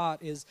of their heart,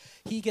 is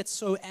he gets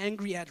so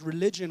angry at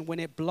religion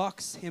when it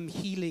blocks him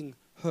healing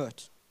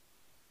hurt.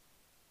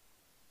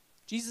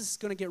 Jesus is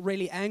going to get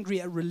really angry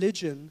at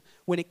religion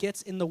when it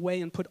gets in the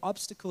way and put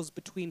obstacles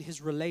between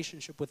his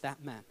relationship with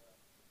that man,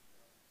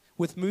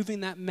 with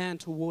moving that man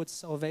towards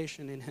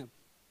salvation in him.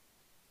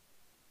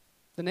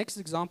 The next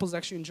example is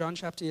actually in John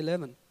chapter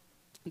 11.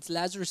 It's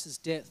Lazarus'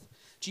 death.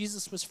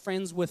 Jesus was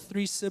friends with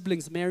three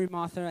siblings, Mary,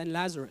 Martha, and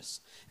Lazarus.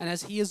 And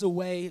as he is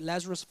away,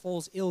 Lazarus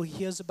falls ill. He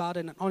hears about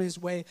it, and on his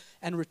way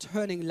and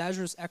returning,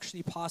 Lazarus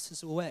actually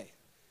passes away.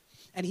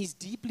 And he's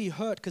deeply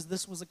hurt because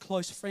this was a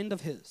close friend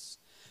of his.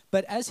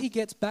 But as he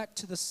gets back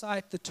to the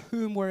site, the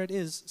tomb where it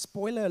is,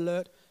 spoiler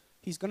alert,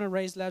 he's going to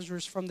raise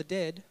Lazarus from the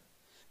dead.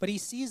 But he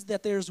sees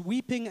that there's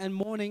weeping and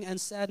mourning and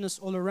sadness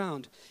all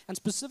around. And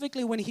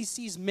specifically when he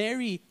sees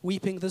Mary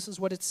weeping, this is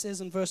what it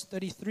says in verse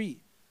 33.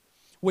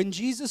 When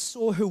Jesus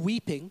saw her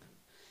weeping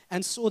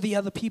and saw the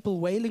other people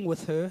wailing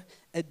with her,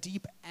 a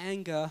deep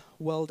anger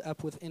welled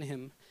up within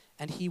him,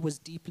 and he was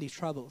deeply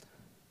troubled.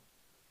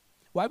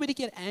 Why would he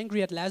get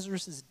angry at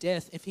Lazarus'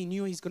 death if he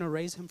knew he's going to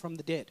raise him from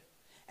the dead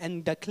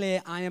and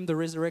declare, I am the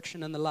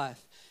resurrection and the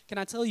life? Can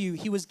I tell you,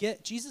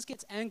 Jesus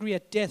gets angry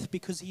at death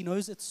because he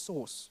knows its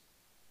source.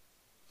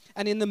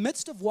 And in the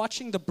midst of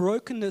watching the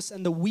brokenness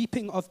and the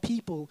weeping of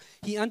people,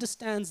 he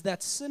understands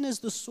that sin is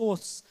the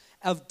source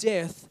of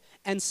death,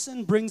 and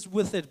sin brings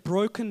with it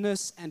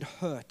brokenness and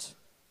hurt.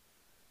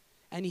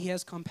 And he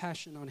has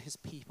compassion on his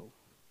people.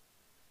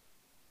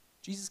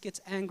 Jesus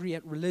gets angry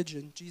at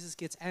religion. Jesus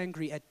gets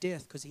angry at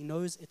death because he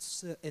knows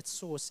its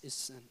source is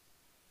sin.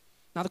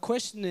 Now the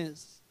question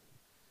is,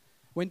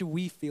 when do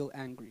we feel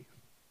angry?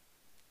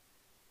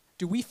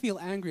 Do we feel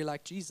angry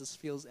like Jesus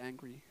feels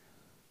angry?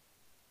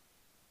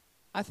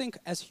 I think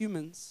as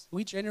humans,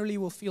 we generally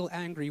will feel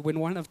angry when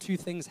one of two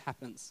things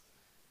happens.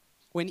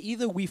 When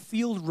either we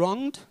feel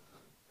wronged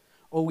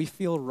or we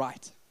feel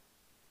right.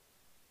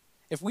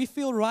 If we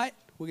feel right,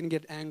 we're going to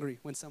get angry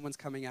when someone's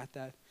coming at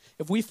that.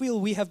 If we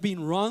feel we have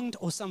been wronged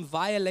or some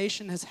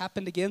violation has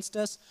happened against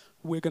us,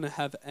 we're going to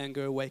have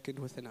anger awakened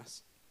within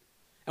us.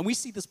 And we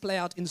see this play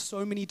out in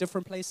so many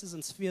different places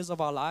and spheres of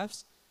our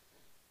lives.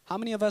 How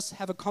many of us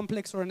have a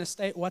complex or an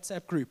estate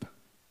WhatsApp group?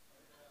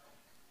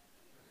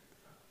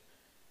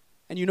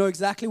 And you know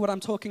exactly what I'm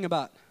talking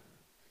about.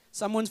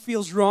 Someone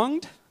feels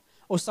wronged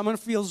or someone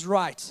feels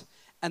right,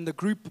 and the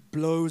group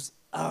blows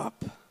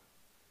up.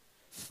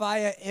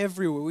 Fire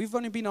everywhere. We've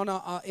only been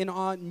in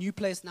our new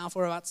place now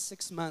for about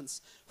 6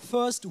 months.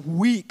 First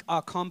week,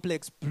 our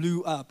complex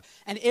blew up.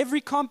 And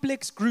every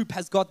complex group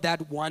has got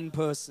that one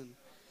person.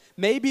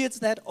 Maybe it's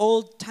that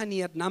old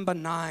Tani at number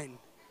 9.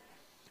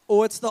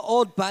 Or it's the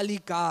old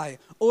Bali guy.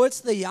 Or it's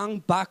the young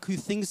buck who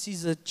thinks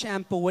he's a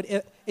champ or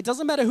whatever. It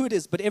doesn't matter who it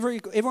is, but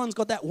everyone's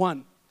got that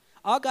one.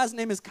 Our guy's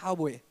name is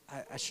Cowboy.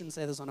 I shouldn't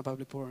say this on a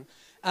public forum.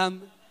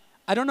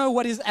 I don't know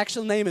what his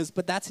actual name is,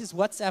 but that's his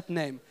WhatsApp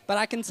name. But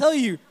I can tell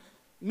you,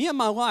 me and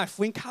my wife,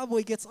 when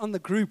Cowboy gets on the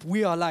group,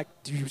 we are like,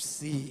 do you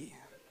see?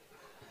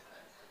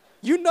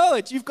 You know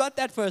it. You've got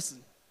that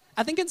person.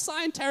 I think in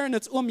Sion Taran,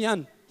 it's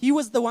Yan. He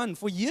was the one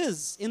for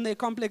years in their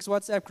complex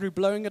WhatsApp group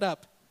blowing it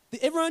up.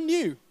 Everyone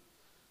knew.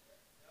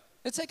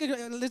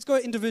 Let's go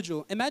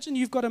individual. Imagine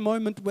you've got a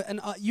moment where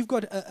you've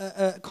got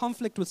a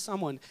conflict with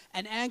someone,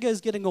 and anger is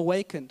getting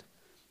awakened.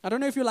 I don't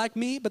know if you're like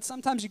me, but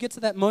sometimes you get to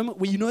that moment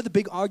where you know the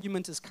big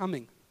argument is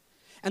coming.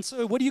 And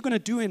so what are you going to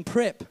do in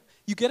prep?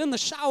 You get in the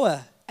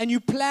shower, and you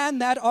plan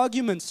that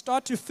argument,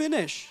 start to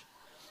finish.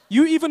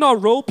 You even are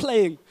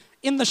role-playing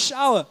in the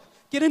shower.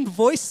 Get in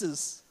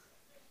voices.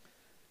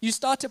 You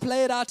start to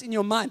play it out in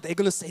your mind. They're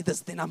going to say this,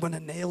 then I'm going to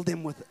nail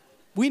them with it.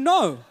 We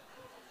know.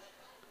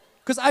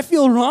 Because I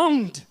feel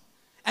wronged,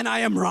 and I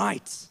am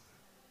right.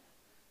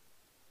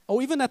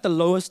 Or even at the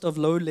lowest of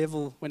low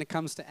level when it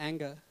comes to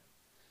anger.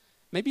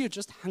 Maybe you're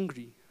just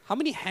hungry. How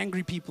many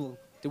hangry people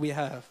do we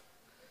have?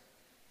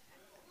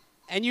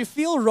 And you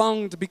feel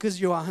wronged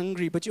because you are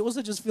hungry, but you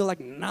also just feel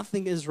like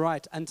nothing is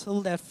right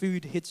until that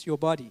food hits your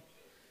body.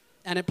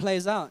 And it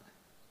plays out.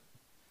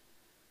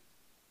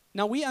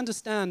 Now, we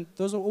understand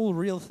those are all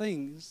real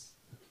things.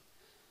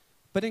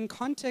 But in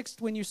context,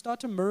 when you start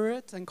to mirror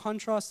it and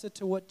contrast it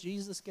to what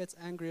Jesus gets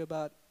angry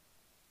about,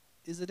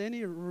 is it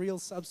any real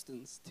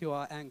substance to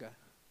our anger?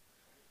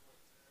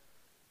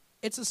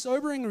 It's a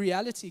sobering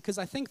reality because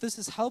I think this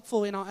is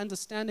helpful in our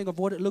understanding of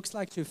what it looks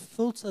like to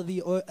filter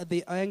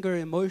the anger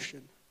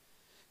emotion.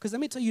 Because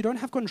let me tell you, you don't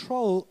have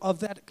control of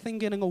that thing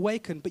getting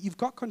awakened, but you've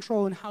got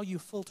control in how you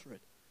filter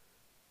it.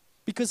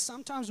 Because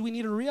sometimes we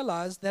need to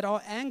realize that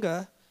our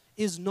anger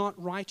is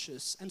not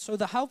righteous. And so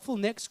the helpful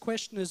next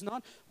question is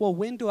not, well,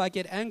 when do I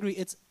get angry?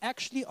 It's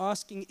actually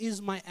asking,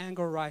 is my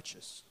anger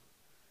righteous?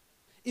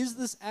 Is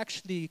this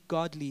actually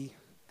godly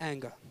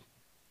anger?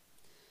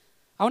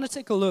 I want to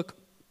take a look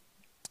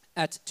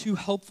at two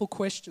helpful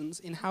questions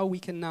in how we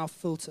can now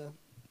filter.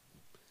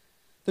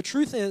 The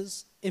truth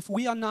is, if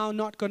we are now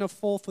not going to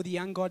fall for the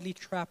ungodly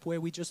trap where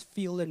we just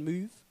feel and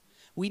move,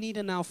 we need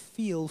to now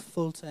feel,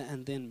 filter,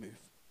 and then move.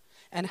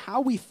 And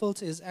how we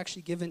filter is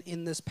actually given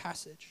in this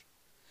passage.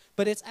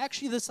 But it's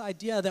actually this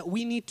idea that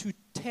we need to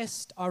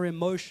test our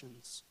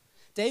emotions.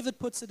 David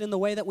puts it in the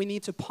way that we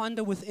need to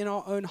ponder within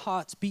our own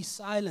hearts, be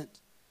silent.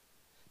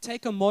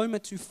 Take a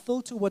moment to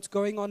filter what's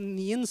going on in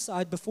the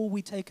inside before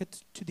we take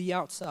it to the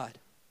outside.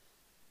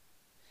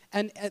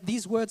 And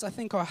these words, I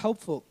think, are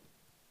helpful.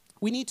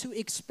 We need to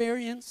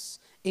experience,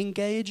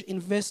 engage,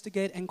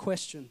 investigate, and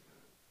question.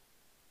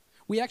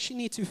 We actually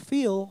need to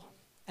feel,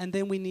 and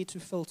then we need to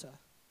filter.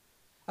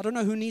 I don't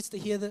know who needs to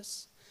hear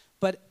this,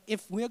 but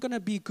if we're going to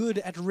be good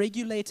at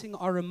regulating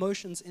our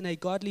emotions in a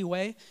godly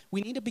way,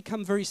 we need to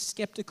become very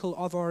skeptical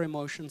of our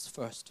emotions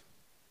first.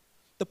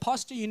 The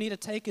posture you need to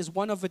take is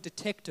one of a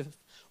detective,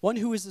 one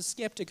who is a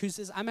skeptic, who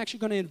says, I'm actually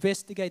going to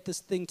investigate this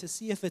thing to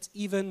see if it's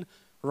even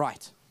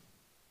right.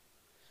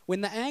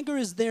 When the anger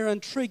is there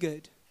and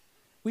triggered,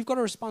 we've got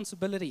a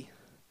responsibility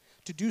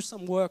to do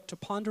some work, to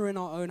ponder in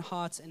our own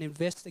hearts and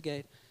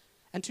investigate.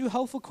 And two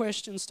helpful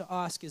questions to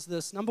ask is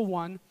this. Number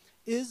one,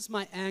 is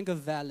my anger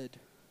valid?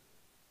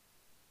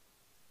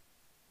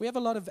 We have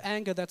a lot of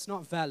anger that's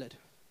not valid.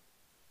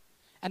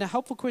 And a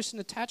helpful question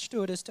attached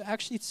to it is to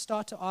actually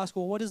start to ask,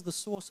 well, what is the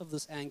source of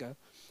this anger?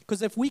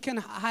 Because if we can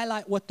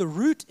highlight what the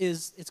root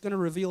is, it's going to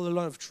reveal a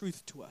lot of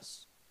truth to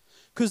us.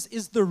 Because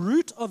is the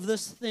root of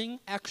this thing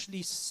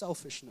actually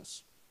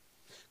selfishness?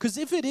 Because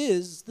if it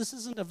is, this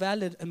isn't a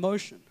valid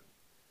emotion.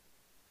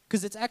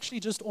 Because it's actually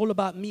just all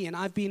about me, and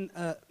I've been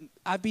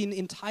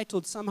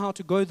entitled somehow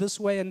to go this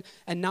way,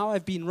 and now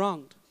I've been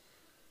wronged.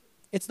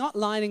 It's not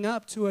lining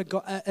up to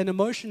an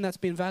emotion that's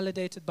been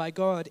validated by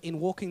God in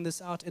walking this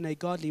out in a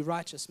godly,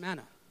 righteous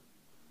manner.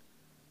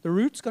 The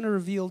root's going to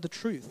reveal the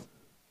truth.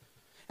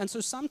 And so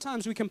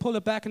sometimes we can pull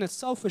it back and it's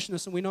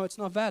selfishness and we know it's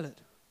not valid.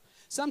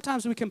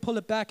 Sometimes we can pull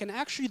it back and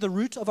actually the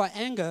root of our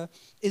anger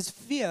is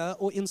fear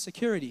or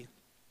insecurity.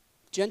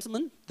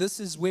 Gentlemen, this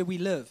is where we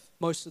live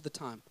most of the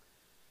time.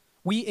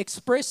 We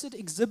express it,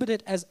 exhibit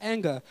it as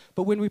anger,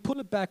 but when we pull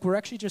it back, we're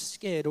actually just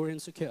scared or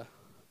insecure.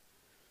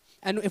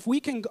 And if we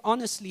can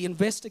honestly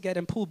investigate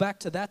and pull back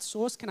to that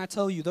source, can I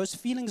tell you, those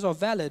feelings are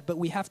valid, but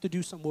we have to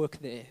do some work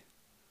there.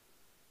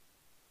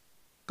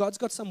 God's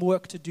got some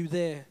work to do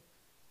there.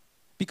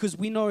 Because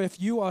we know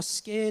if you are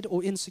scared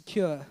or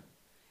insecure,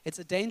 it's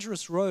a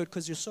dangerous road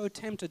because you're so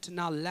tempted to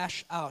now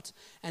lash out.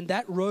 And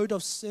that road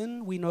of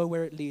sin, we know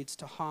where it leads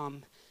to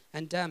harm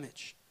and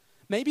damage.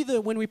 Maybe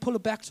when we pull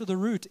it back to the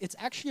root, it's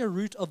actually a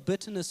root of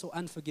bitterness or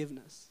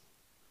unforgiveness.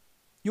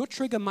 Your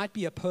trigger might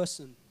be a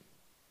person.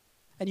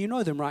 And you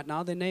know them right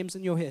now, their name's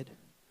in your head.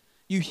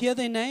 You hear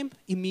their name,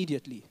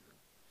 immediately.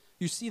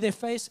 You see their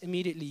face,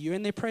 immediately. You're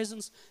in their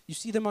presence, you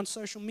see them on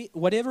social media,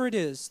 whatever it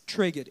is,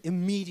 triggered,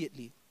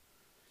 immediately.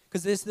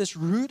 Because there's this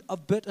root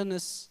of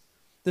bitterness,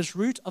 this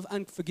root of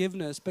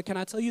unforgiveness. But can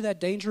I tell you that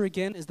danger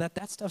again is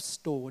that stuff's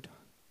stored.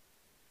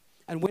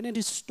 And when it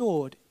is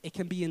stored, it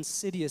can be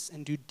insidious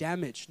and do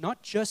damage,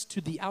 not just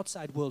to the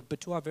outside world, but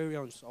to our very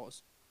own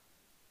souls.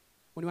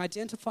 When we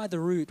identify the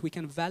root, we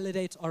can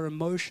validate our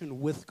emotion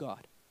with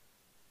God.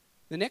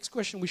 The next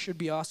question we should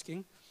be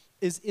asking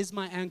is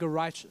my anger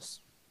righteous?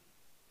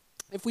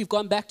 If we've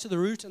gone back to the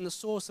root and the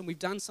source and we've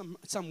done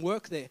some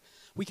work there,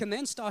 we can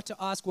then start to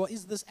ask, well,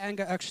 is this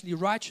anger actually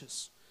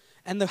righteous?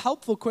 And the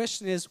helpful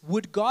question is,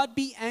 would God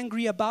be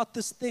angry about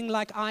this thing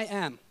like I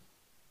am?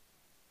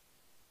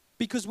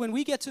 Because when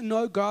we get to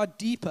know God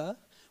deeper,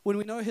 when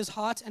we know His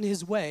heart and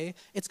His way,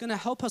 it's going to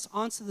help us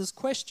answer this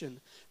question.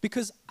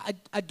 Because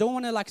I don't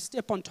want to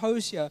step on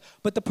toes here,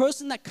 but the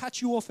person that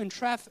cut you off in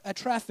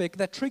traffic,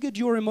 that triggered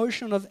your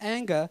emotion of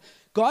anger,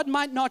 God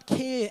might not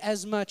care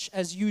as much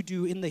as you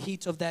do in the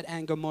heat of that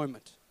anger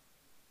moment.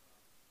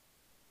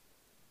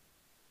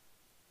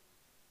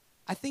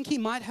 I think He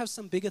might have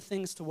some bigger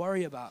things to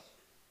worry about.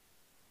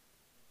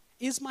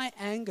 Is my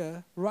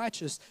anger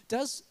righteous?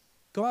 Is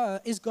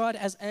God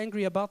as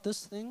angry about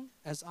this thing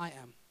as I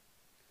am?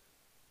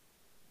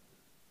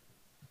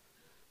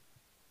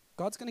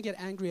 God's going to get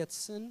angry at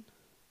sin,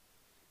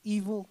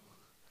 evil,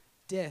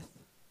 death.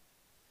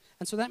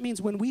 And so that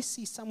means when we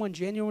see someone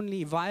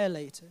genuinely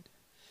violated,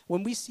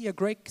 when we see a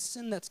great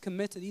sin that's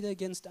committed either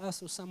against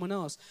us or someone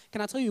else,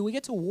 can I tell you, we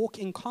get to walk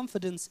in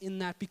confidence in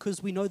that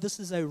because we know this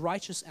is a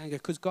righteous anger,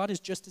 because God is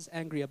just as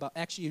angry about,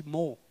 actually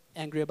more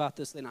angry about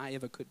this than I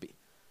ever could be.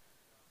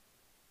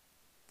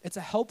 It's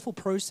a helpful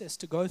process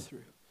to go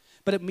through,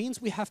 but it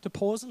means we have to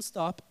pause and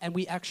stop, and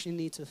we actually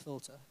need to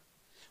filter.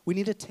 We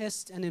need to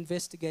test and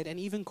investigate and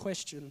even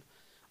question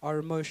our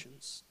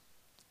emotions.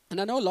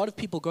 And I know a lot of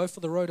people go for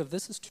the road of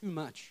this is too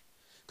much,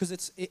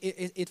 because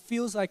it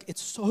feels like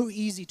it's so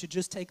easy to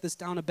just take this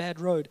down a bad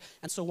road.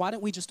 And so why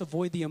don't we just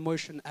avoid the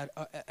emotion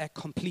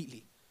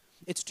completely?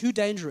 It's too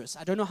dangerous.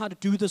 I don't know how to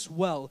do this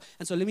well.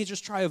 And so let me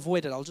just try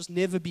avoid it. I'll just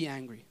never be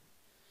angry.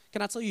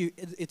 Can I tell you,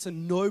 it's a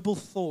noble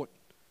thought.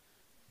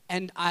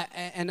 And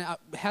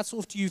hats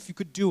off to you if you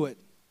could do it.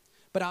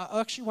 But I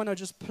actually want to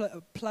just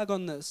plug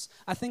on this.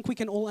 I think we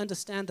can all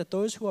understand that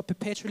those who are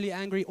perpetually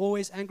angry,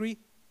 always angry,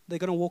 they're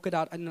going to walk it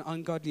out in an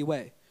ungodly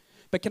way.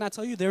 But can I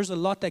tell you, there's a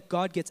lot that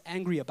God gets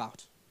angry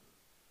about.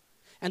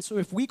 And so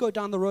if we go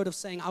down the road of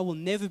saying, I will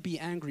never be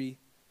angry,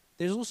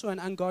 there's also an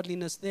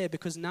ungodliness there,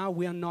 because now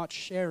we are not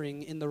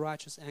sharing in the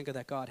righteous anger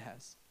that God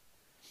has.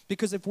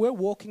 Because if we're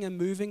walking and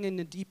moving in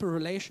a deeper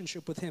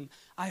relationship with Him,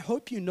 I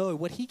hope you know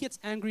what He gets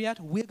angry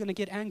at, we're going to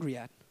get angry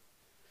at.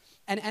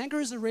 And anger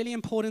is a really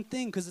important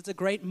thing because it's a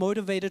great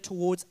motivator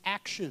towards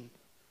action.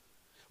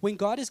 When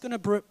God is going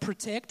to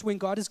protect, when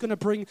God is going to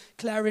bring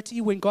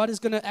clarity, when God is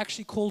going to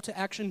actually call to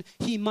action,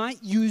 He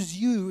might use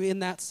you in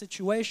that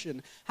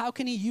situation. How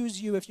can He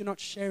use you if you're not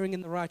sharing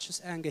in the righteous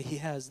anger He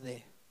has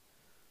there?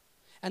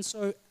 And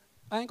so,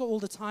 anger all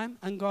the time,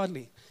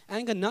 ungodly.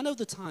 Anger none of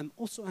the time,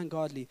 also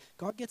ungodly.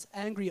 God gets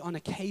angry on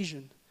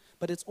occasion,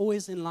 but it's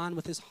always in line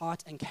with His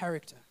heart and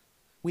character.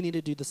 We need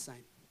to do the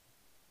same.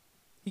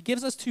 He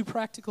gives us two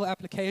practical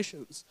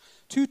applications,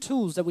 two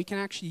tools that we can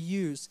actually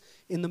use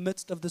in the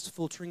midst of this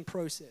filtering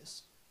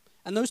process.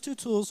 And those two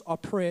tools are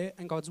prayer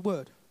and God's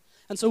Word.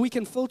 And so we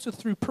can filter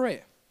through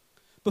prayer.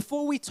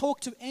 Before we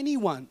talk to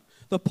anyone,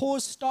 the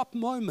pause, stop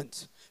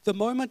moment, the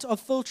moment of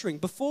filtering,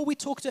 before we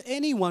talk to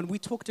anyone, we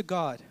talk to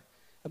God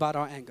about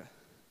our anger.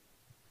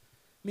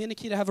 Me and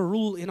Nikita have a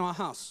rule in our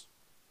house.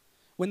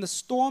 When the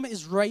storm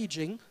is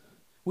raging,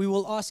 we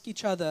will ask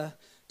each other,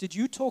 did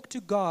you talk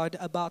to God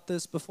about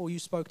this before you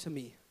spoke to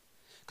me?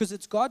 Because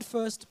it's God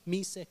first,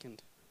 me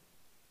second.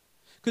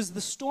 Because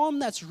the storm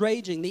that's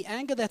raging, the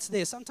anger that's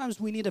there, sometimes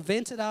we need to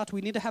vent it out,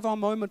 we need to have our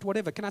moment,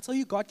 whatever. Can I tell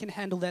you, God can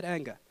handle that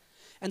anger.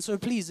 And so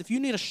please, if you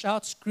need to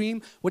shout,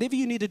 scream, whatever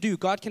you need to do,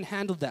 God can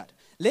handle that.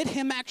 Let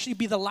Him actually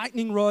be the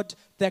lightning rod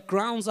that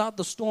grounds out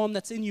the storm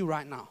that's in you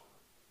right now.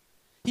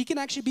 He can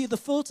actually be the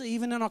filter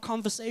even in our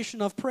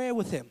conversation of prayer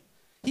with Him.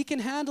 He can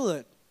handle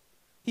it.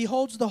 He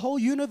holds the whole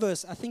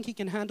universe. I think He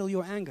can handle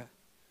your anger.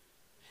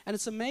 And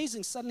it's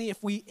amazing, suddenly,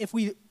 if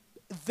we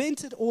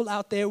vent it all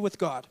out there with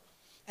God,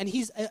 and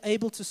He's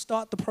able to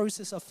start the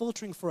process of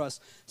filtering for us,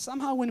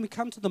 somehow when we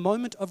come to the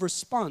moment of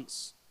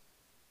response,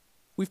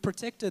 we've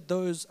protected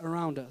those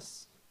around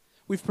us.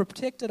 We've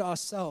protected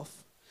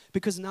ourselves,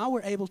 because now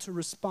we're able to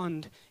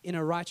respond in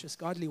a righteous,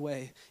 godly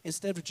way,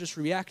 instead of just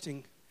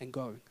reacting and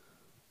going.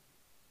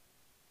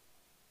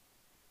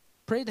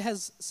 Prayer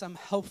has some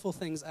helpful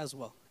things as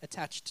well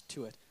attached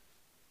to it.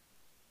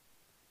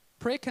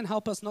 Prayer can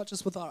help us not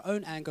just with our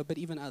own anger, but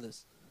even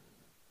others.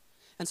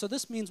 And so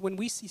this means when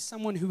we see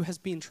someone who has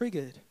been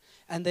triggered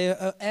and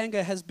their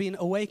anger has been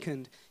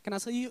awakened, can I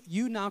tell you,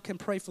 you now can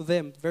pray for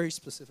them very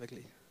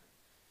specifically.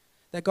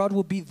 That God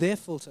will be their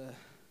filter.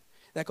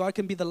 That God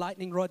can be the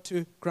lightning rod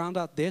to ground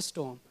out their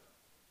storm.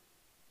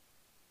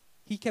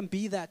 He can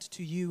be that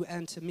to you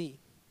and to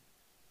me.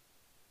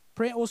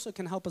 Prayer also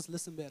can help us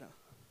listen better.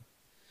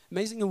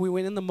 Amazing, we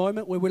went in the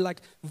moment where we're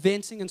like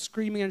venting and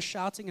screaming and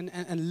shouting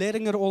and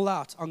letting it all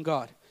out on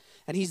God.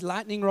 And He's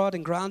lightning rod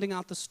and grounding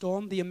out the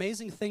storm. The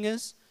amazing thing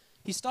is,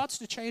 He starts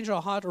to change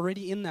our heart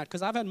already in that.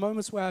 Because I've had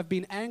moments where I've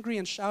been angry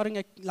and shouting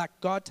at like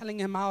God, telling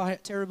Him how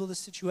terrible the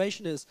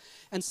situation is.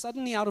 And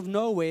suddenly out of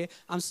nowhere,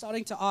 I'm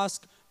starting to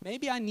ask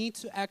maybe I need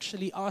to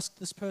actually ask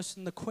this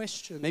person the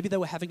question. Maybe they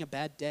were having a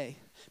bad day.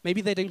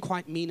 Maybe they didn't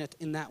quite mean it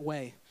in that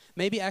way.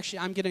 Maybe actually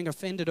I'm getting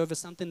offended over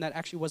something that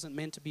actually wasn't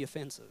meant to be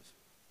offensive.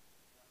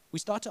 We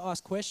start to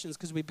ask questions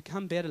because we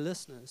become better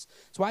listeners.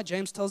 That's why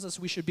James tells us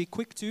we should be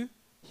quick to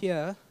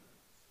hear,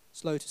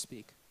 slow to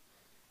speak.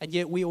 And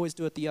yet we always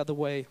do it the other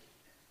way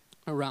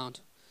around.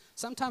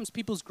 Sometimes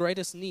people's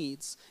greatest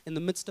needs in the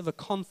midst of a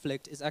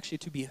conflict is actually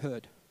to be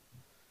heard.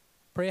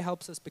 Prayer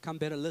helps us become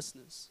better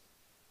listeners.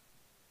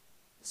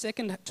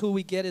 Second tool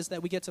we get is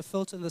that we get to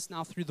filter this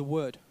now through the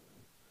word.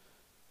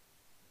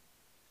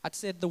 I'd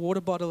said the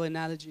water bottle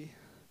analogy.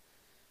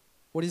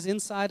 What is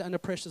inside under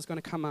pressure is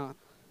going to come out.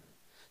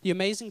 The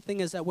amazing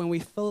thing is that when we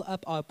fill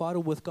up our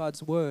bottle with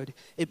God's word,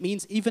 it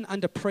means even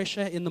under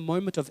pressure in the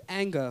moment of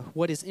anger,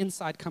 what is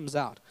inside comes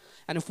out.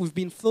 And if we've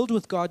been filled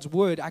with God's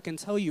word, I can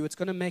tell you it's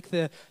going to make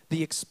the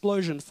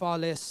explosion far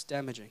less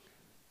damaging.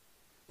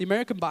 The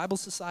American Bible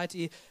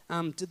Society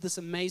did this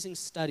amazing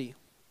study.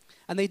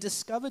 And they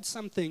discovered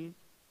something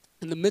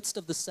in the midst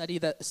of the study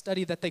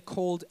that they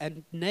called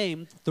and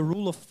named the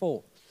rule of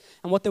 4.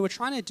 And what they were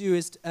trying to do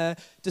is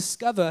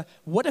discover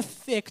what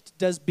effect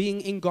does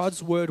being in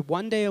God's word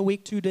 1 day a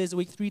week, 2 days a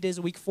week, 3 days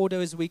a week, 4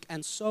 days a week,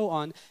 and so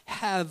on,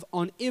 have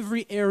on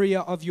every area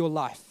of your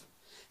life.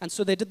 And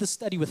so they did the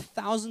study with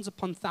thousands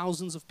upon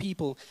thousands of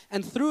people,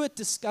 and through it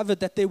discovered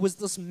that there was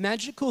this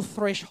magical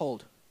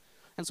threshold.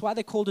 And that's why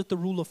they called it the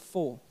rule of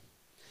 4.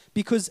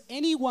 Because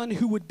anyone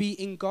who would be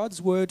in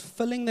God's word,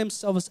 filling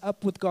themselves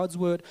up with God's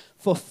word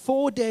for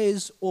 4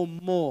 days or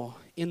more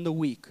in the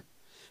week,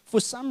 for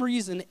some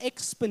reason,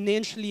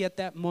 exponentially at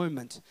that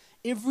moment,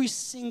 every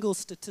single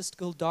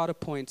statistical data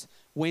point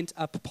went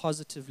up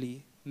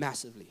positively,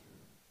 massively.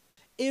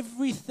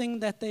 Everything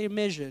that they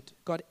measured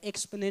got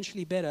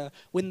exponentially better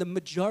when the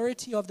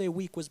majority of their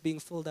week was being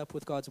filled up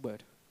with God's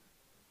word.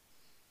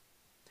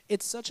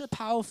 It's such a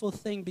powerful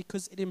thing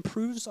because it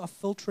improves our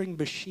filtering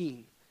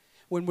machine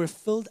when we're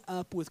filled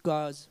up with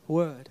God's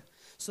word.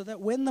 So that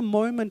when the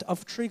moment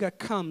of trigger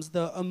comes,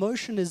 the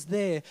emotion is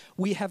there,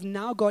 we have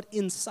now got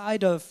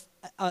inside of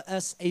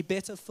us a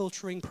better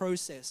filtering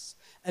process,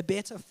 a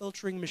better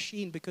filtering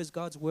machine because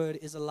God's word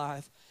is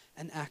alive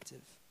and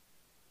active.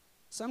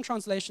 Some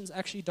translations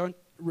actually don't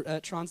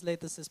translate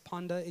this as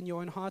ponder in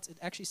your own hearts. It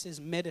actually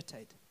says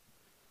meditate.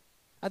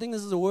 I think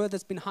this is a word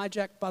that's been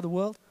hijacked by the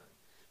world,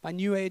 by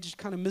New Age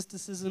kind of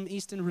mysticism,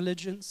 Eastern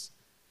religions,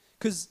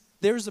 because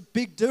there is a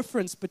big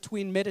difference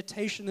between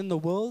meditation in the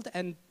world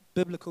and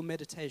biblical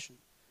meditation.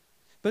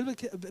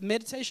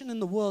 Meditation in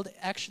the world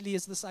actually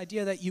is this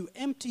idea that you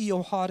empty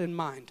your heart and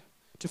mind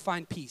to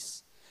find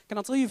peace. Can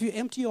I tell you, if you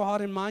empty your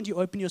heart and mind, you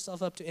open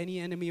yourself up to any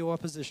enemy or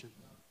opposition.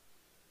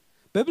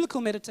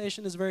 Biblical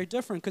meditation is very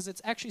different because it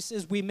actually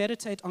says we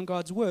meditate on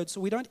God's word. So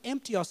we don't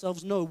empty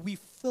ourselves. No, we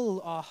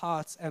fill our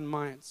hearts and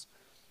minds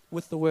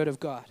with the word of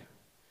God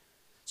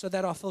so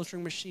that our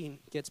filtering machine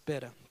gets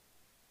better.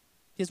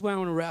 Here's where I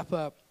want to wrap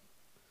up.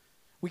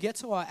 We get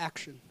to our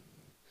action.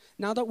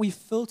 Now that we've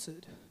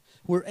filtered,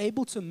 we're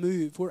able to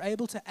move, we're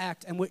able to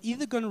act, and we're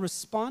either going to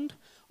respond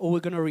or we're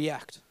going to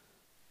react.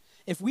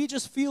 If we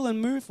just feel and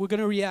move, we're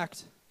going to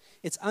react.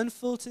 It's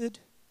unfiltered,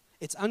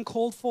 it's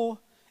uncalled for,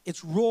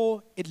 it's raw,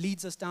 it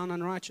leads us down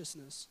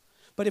unrighteousness.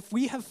 But if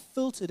we have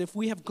filtered, if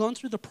we have gone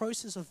through the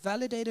process of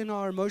validating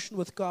our emotion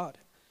with God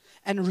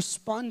and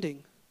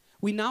responding,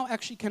 we now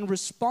actually can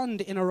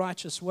respond in a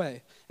righteous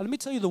way. And let me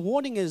tell you, the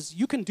warning is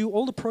you can do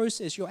all the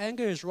process, your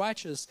anger is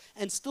righteous,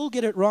 and still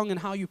get it wrong in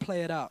how you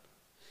play it out.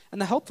 And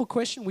the helpful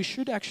question we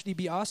should actually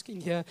be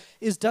asking here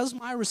is, does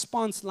my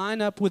response line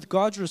up with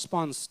God's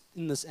response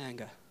in this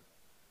anger?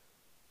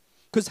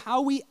 Because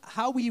how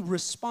we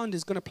respond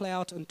is going to play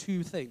out on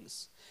two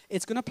things.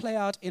 It's going to play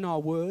out in our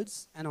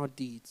words and our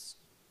deeds.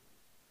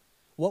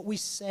 What we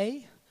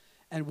say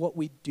and what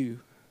we do.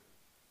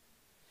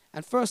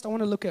 And first, I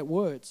want to look at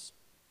words.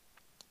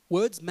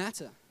 Words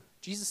matter.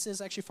 Jesus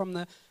says actually from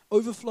the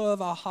overflow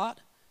of our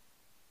heart,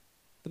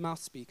 the mouth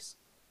speaks.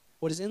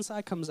 What is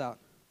inside comes out.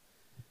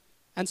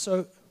 And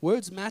so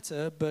words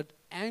matter, but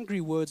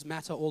angry words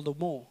matter all the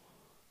more.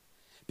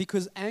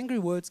 Because angry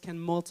words can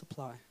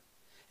multiply.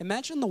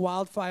 Imagine the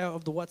wildfire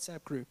of the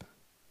WhatsApp group.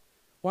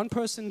 One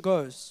person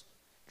goes,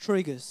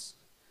 triggers.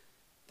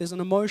 There's an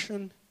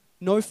emotion,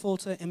 no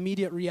filter,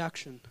 immediate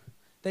reaction.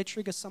 They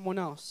trigger someone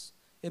else.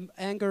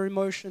 Anger,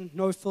 emotion,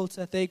 no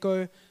filter. They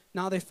go,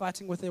 now they're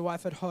fighting with their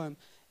wife at home.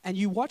 And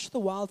you watch the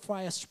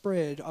wildfire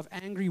spread of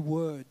angry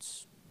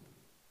words.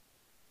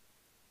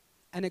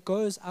 And it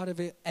goes out of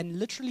it, and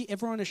literally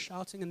everyone is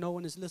shouting and no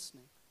one is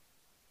listening.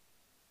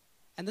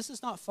 And this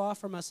is not far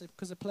from us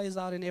because it plays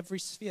out in every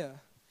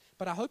sphere.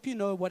 But I hope you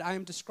know what I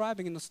am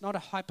describing, and it's not a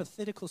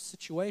hypothetical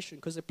situation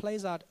because it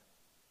plays out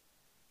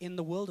in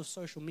the world of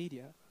social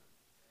media.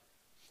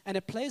 And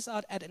it plays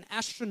out at an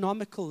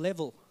astronomical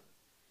level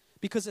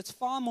because it's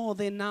far more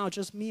than now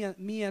just me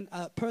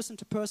and person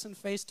to person,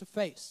 face to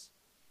face.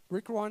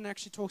 Rick Warren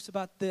actually talks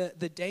about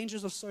the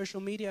dangers of social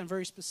media and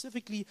very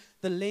specifically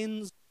the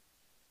lens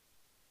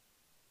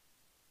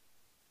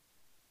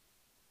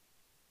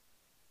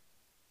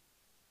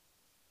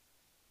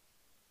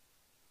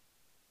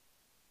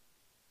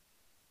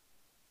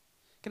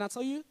Can I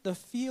tell you, the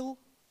feel,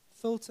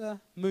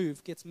 filter,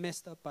 move gets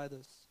messed up by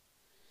this.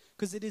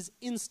 Because it is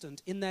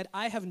instant in that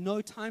I have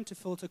no time to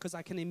filter because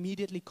I can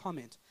immediately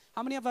comment.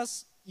 How many of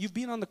us, you've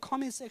been on the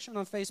comment section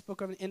on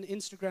Facebook and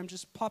Instagram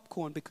just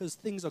popcorn because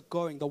things are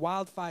going, the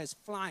wildfire is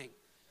flying.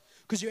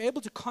 Because you're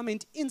able to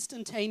comment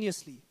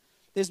instantaneously.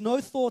 There's no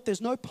thought,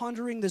 there's no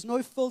pondering, there's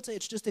no filter,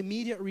 it's just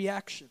immediate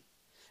reaction.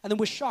 And then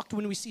we're shocked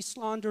when we see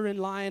slander and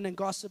lying and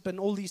gossip and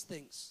all these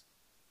things.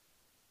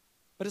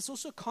 But it's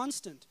also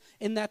constant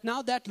in that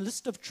now that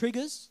list of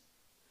triggers,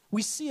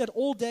 we see it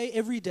all day,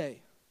 every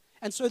day.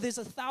 And so there's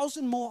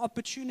 1,000 more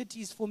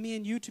opportunities for me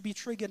and you to be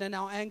triggered and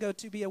our anger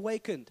to be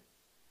awakened.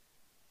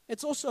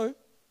 It's also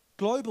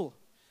global,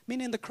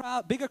 meaning the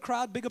crowd, bigger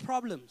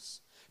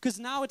problems. Because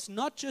now it's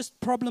not just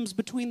problems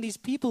between these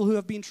people who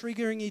have been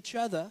triggering each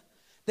other.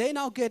 They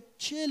now get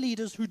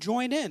cheerleaders who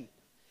join in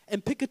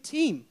and pick a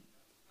team.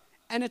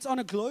 And it's on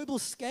a global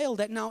scale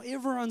that now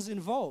everyone's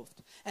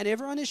involved. And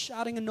everyone is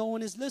shouting and no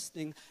one is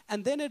listening.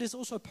 And then it is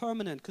also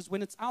permanent because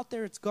when it's out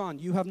there, it's gone.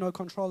 You have no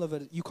control of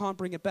it. You can't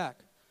bring it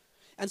back.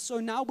 And so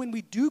now when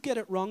we do get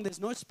it wrong,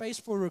 there's no space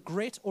for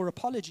regret or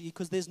apology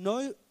because there's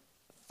no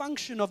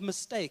function of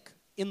mistake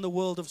in the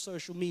world of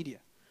social media.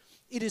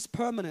 It is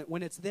permanent.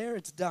 When it's there,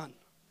 it's done.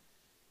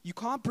 You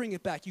can't bring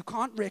it back. You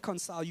can't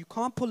reconcile. You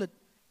can't pull it.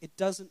 It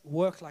doesn't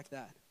work like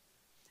that.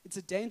 It's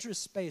a dangerous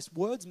space.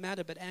 Words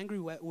matter, but angry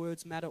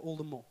words matter all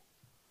the more.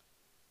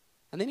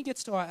 And then he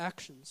gets to our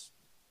actions.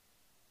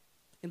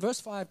 In verse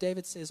 5,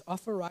 David says,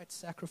 offer right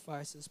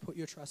sacrifices, put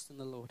your trust in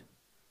the Lord.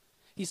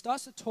 He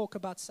starts to talk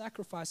about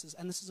sacrifices,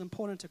 and this is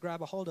important to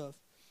grab a hold of.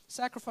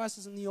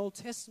 Sacrifices in the Old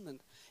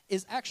Testament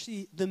is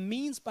actually the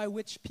means by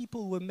which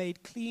people were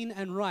made clean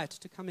and right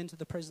to come into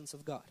the presence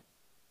of God.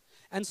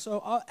 And so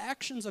our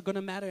actions are going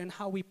to matter in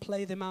how we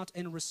play them out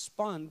and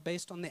respond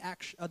based on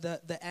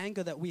the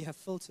anger that we have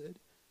filtered.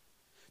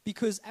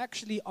 Because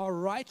actually our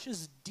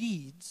righteous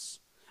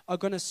deeds are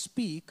going to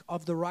speak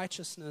of the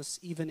righteousness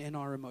even in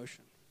our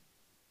emotion.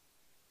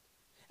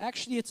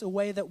 Actually, it's a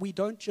way that we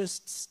don't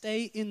just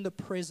stay in the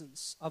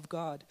presence of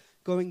God,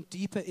 going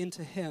deeper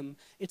into Him.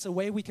 It's a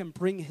way we can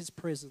bring His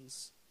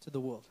presence to the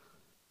world.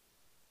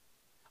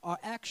 Our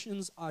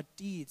actions, our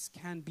deeds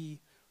can be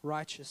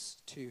righteous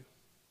too.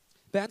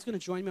 Band's going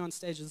to join me on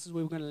stage. This is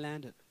where we're going to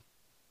land it.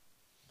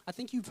 I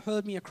think you've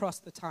heard me across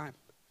the time.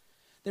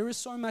 There is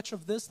so much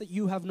of this that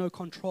you have no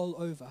control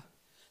over.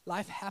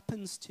 Life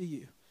happens to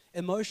you.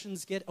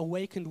 Emotions get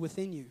awakened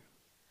within you.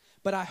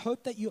 But I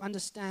hope that you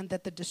understand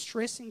that the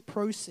distressing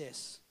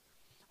process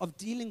of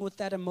dealing with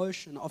that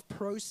emotion, of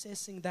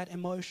processing that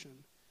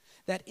emotion,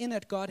 that in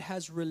it God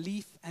has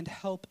relief and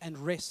help and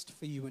rest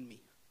for you and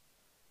me.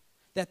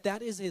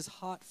 That is His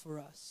heart for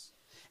us.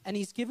 And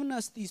He's given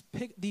us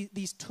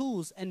these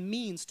tools and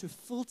means to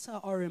filter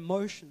our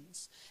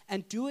emotions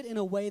and do it in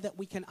a way that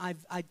we can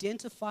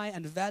identify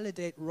and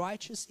validate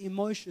righteous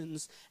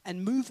emotions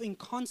and move in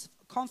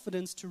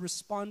confidence to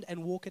respond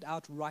and walk it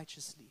out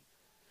righteously,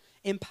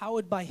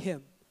 empowered by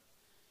Him.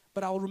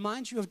 But I'll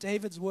remind you of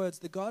David's words,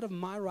 the God of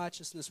my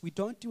righteousness. We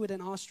don't do it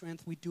in our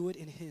strength, we do it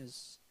in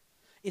His.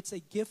 It's a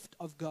gift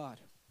of God.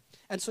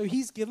 And so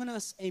He's given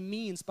us a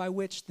means by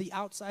which the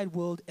outside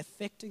world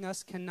affecting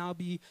us can now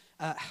be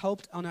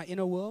helped on our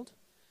inner world.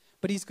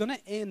 But He's going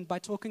to end by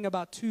talking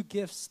about two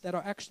gifts that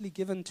are actually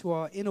given to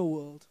our inner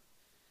world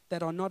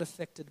that are not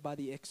affected by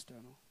the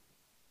external.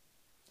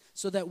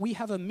 So that we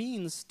have a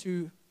means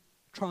to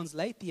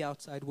translate the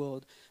outside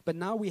world, but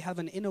now we have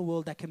an inner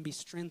world that can be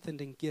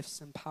strengthened in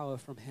gifts and power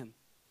from Him.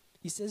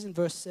 He says in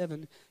verse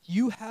 7,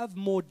 you have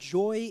more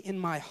joy in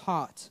my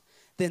heart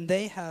than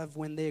they have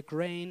when their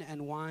grain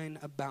and wine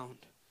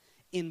abound.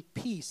 In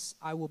peace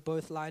I will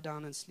both lie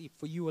down and sleep,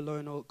 for you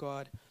alone, O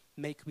God,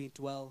 make me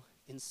dwell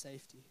in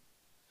safety.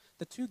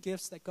 The two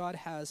gifts that God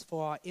has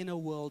for our inner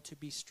world to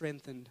be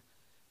strengthened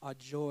are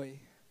joy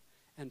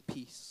and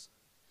peace.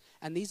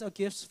 And these are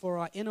gifts for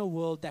our inner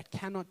world that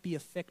cannot be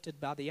affected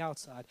by the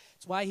outside.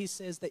 It's why He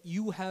says that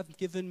you have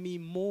given me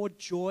more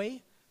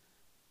joy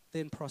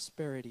than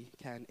prosperity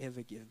can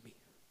ever give me.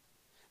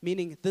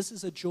 Meaning this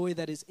is a joy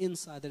that is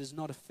inside, that is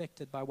not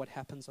affected by what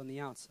happens on the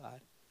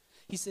outside.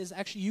 He says,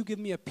 actually, you give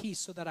me a peace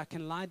so that I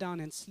can lie down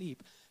and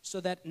sleep, so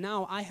that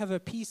now I have a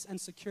peace and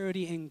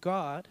security in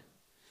God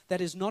that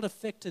is not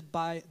affected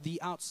by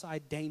the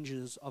outside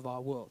dangers of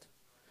our world.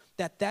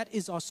 That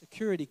is our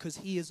security because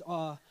He is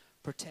our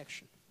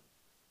protection.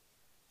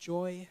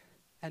 Joy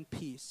and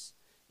peace.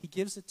 He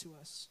gives it to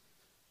us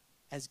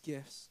as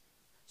gifts,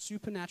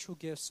 supernatural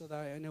gifts so that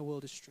our inner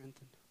world is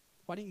strengthened.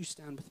 Why don't you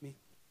stand with me?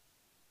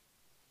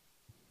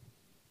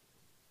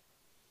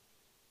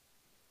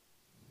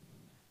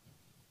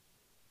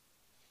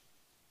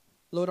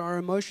 Lord, our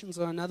emotions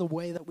are another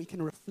way that we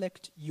can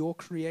reflect your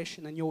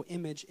creation and your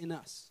image in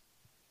us.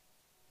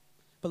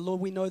 But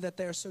Lord, we know that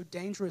they are so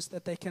dangerous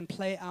that they can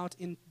play out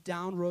in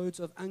down roads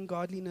of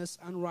ungodliness,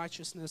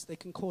 unrighteousness. They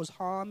can cause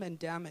harm and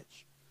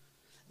damage.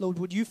 Lord,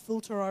 would you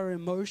filter our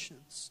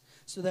emotions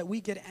so that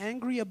we get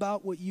angry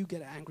about what you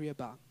get angry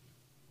about?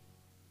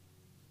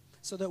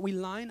 So that we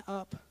line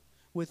up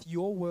with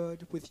your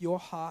word, with your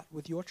heart,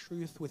 with your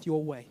truth, with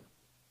your way.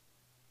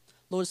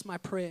 Lord, it's my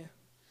prayer.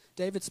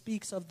 David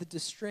speaks of the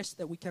distress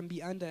that we can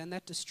be under, and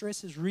that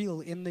distress is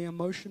real in the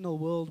emotional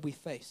world we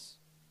face.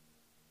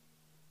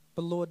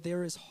 But Lord,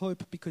 there is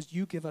hope because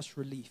you give us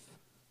relief.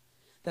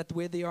 That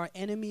where there are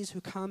enemies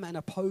who come and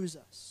oppose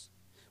us,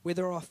 where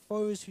there are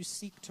foes who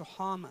seek to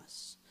harm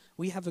us,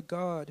 we have a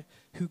God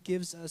who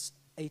gives us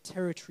a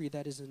territory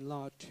that is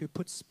enlarged, who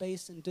puts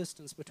space and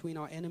distance between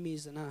our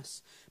enemies and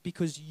us,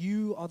 because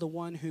you are the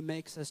one who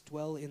makes us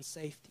dwell in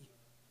safety.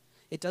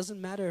 It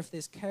doesn't matter if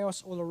there's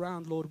chaos all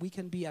around, Lord, we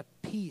can be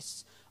at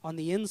peace on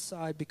the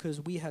inside because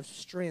we have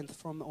strength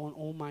from an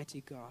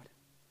almighty God.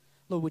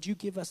 Lord, would you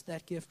give us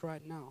that gift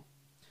right now?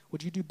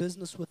 Would you do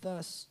business with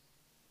us,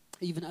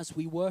 even as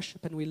we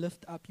worship and we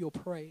lift up your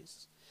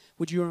praise?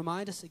 Would you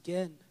remind us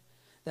again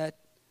that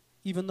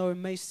even though it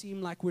may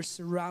seem like we're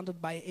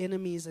surrounded by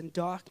enemies and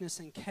darkness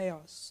and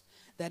chaos,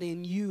 that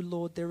in you,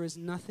 Lord, there is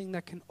nothing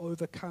that can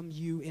overcome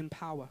you in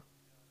power.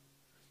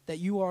 That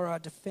you are our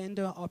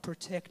defender, our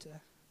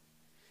protector.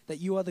 That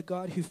you are the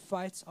God who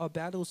fights our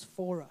battles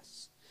for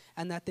us.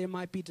 And that there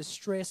might be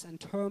distress and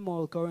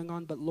turmoil going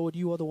on, but Lord,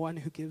 you are the one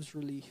who gives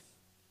relief.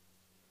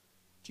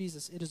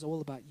 Jesus, it is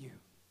all about you.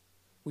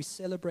 We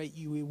celebrate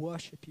you. We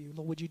worship you.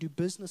 Lord, would you do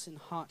business in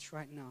hearts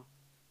right now?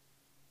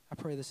 I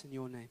pray this in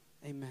your name.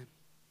 Amen.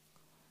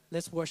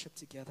 Let's worship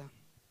together.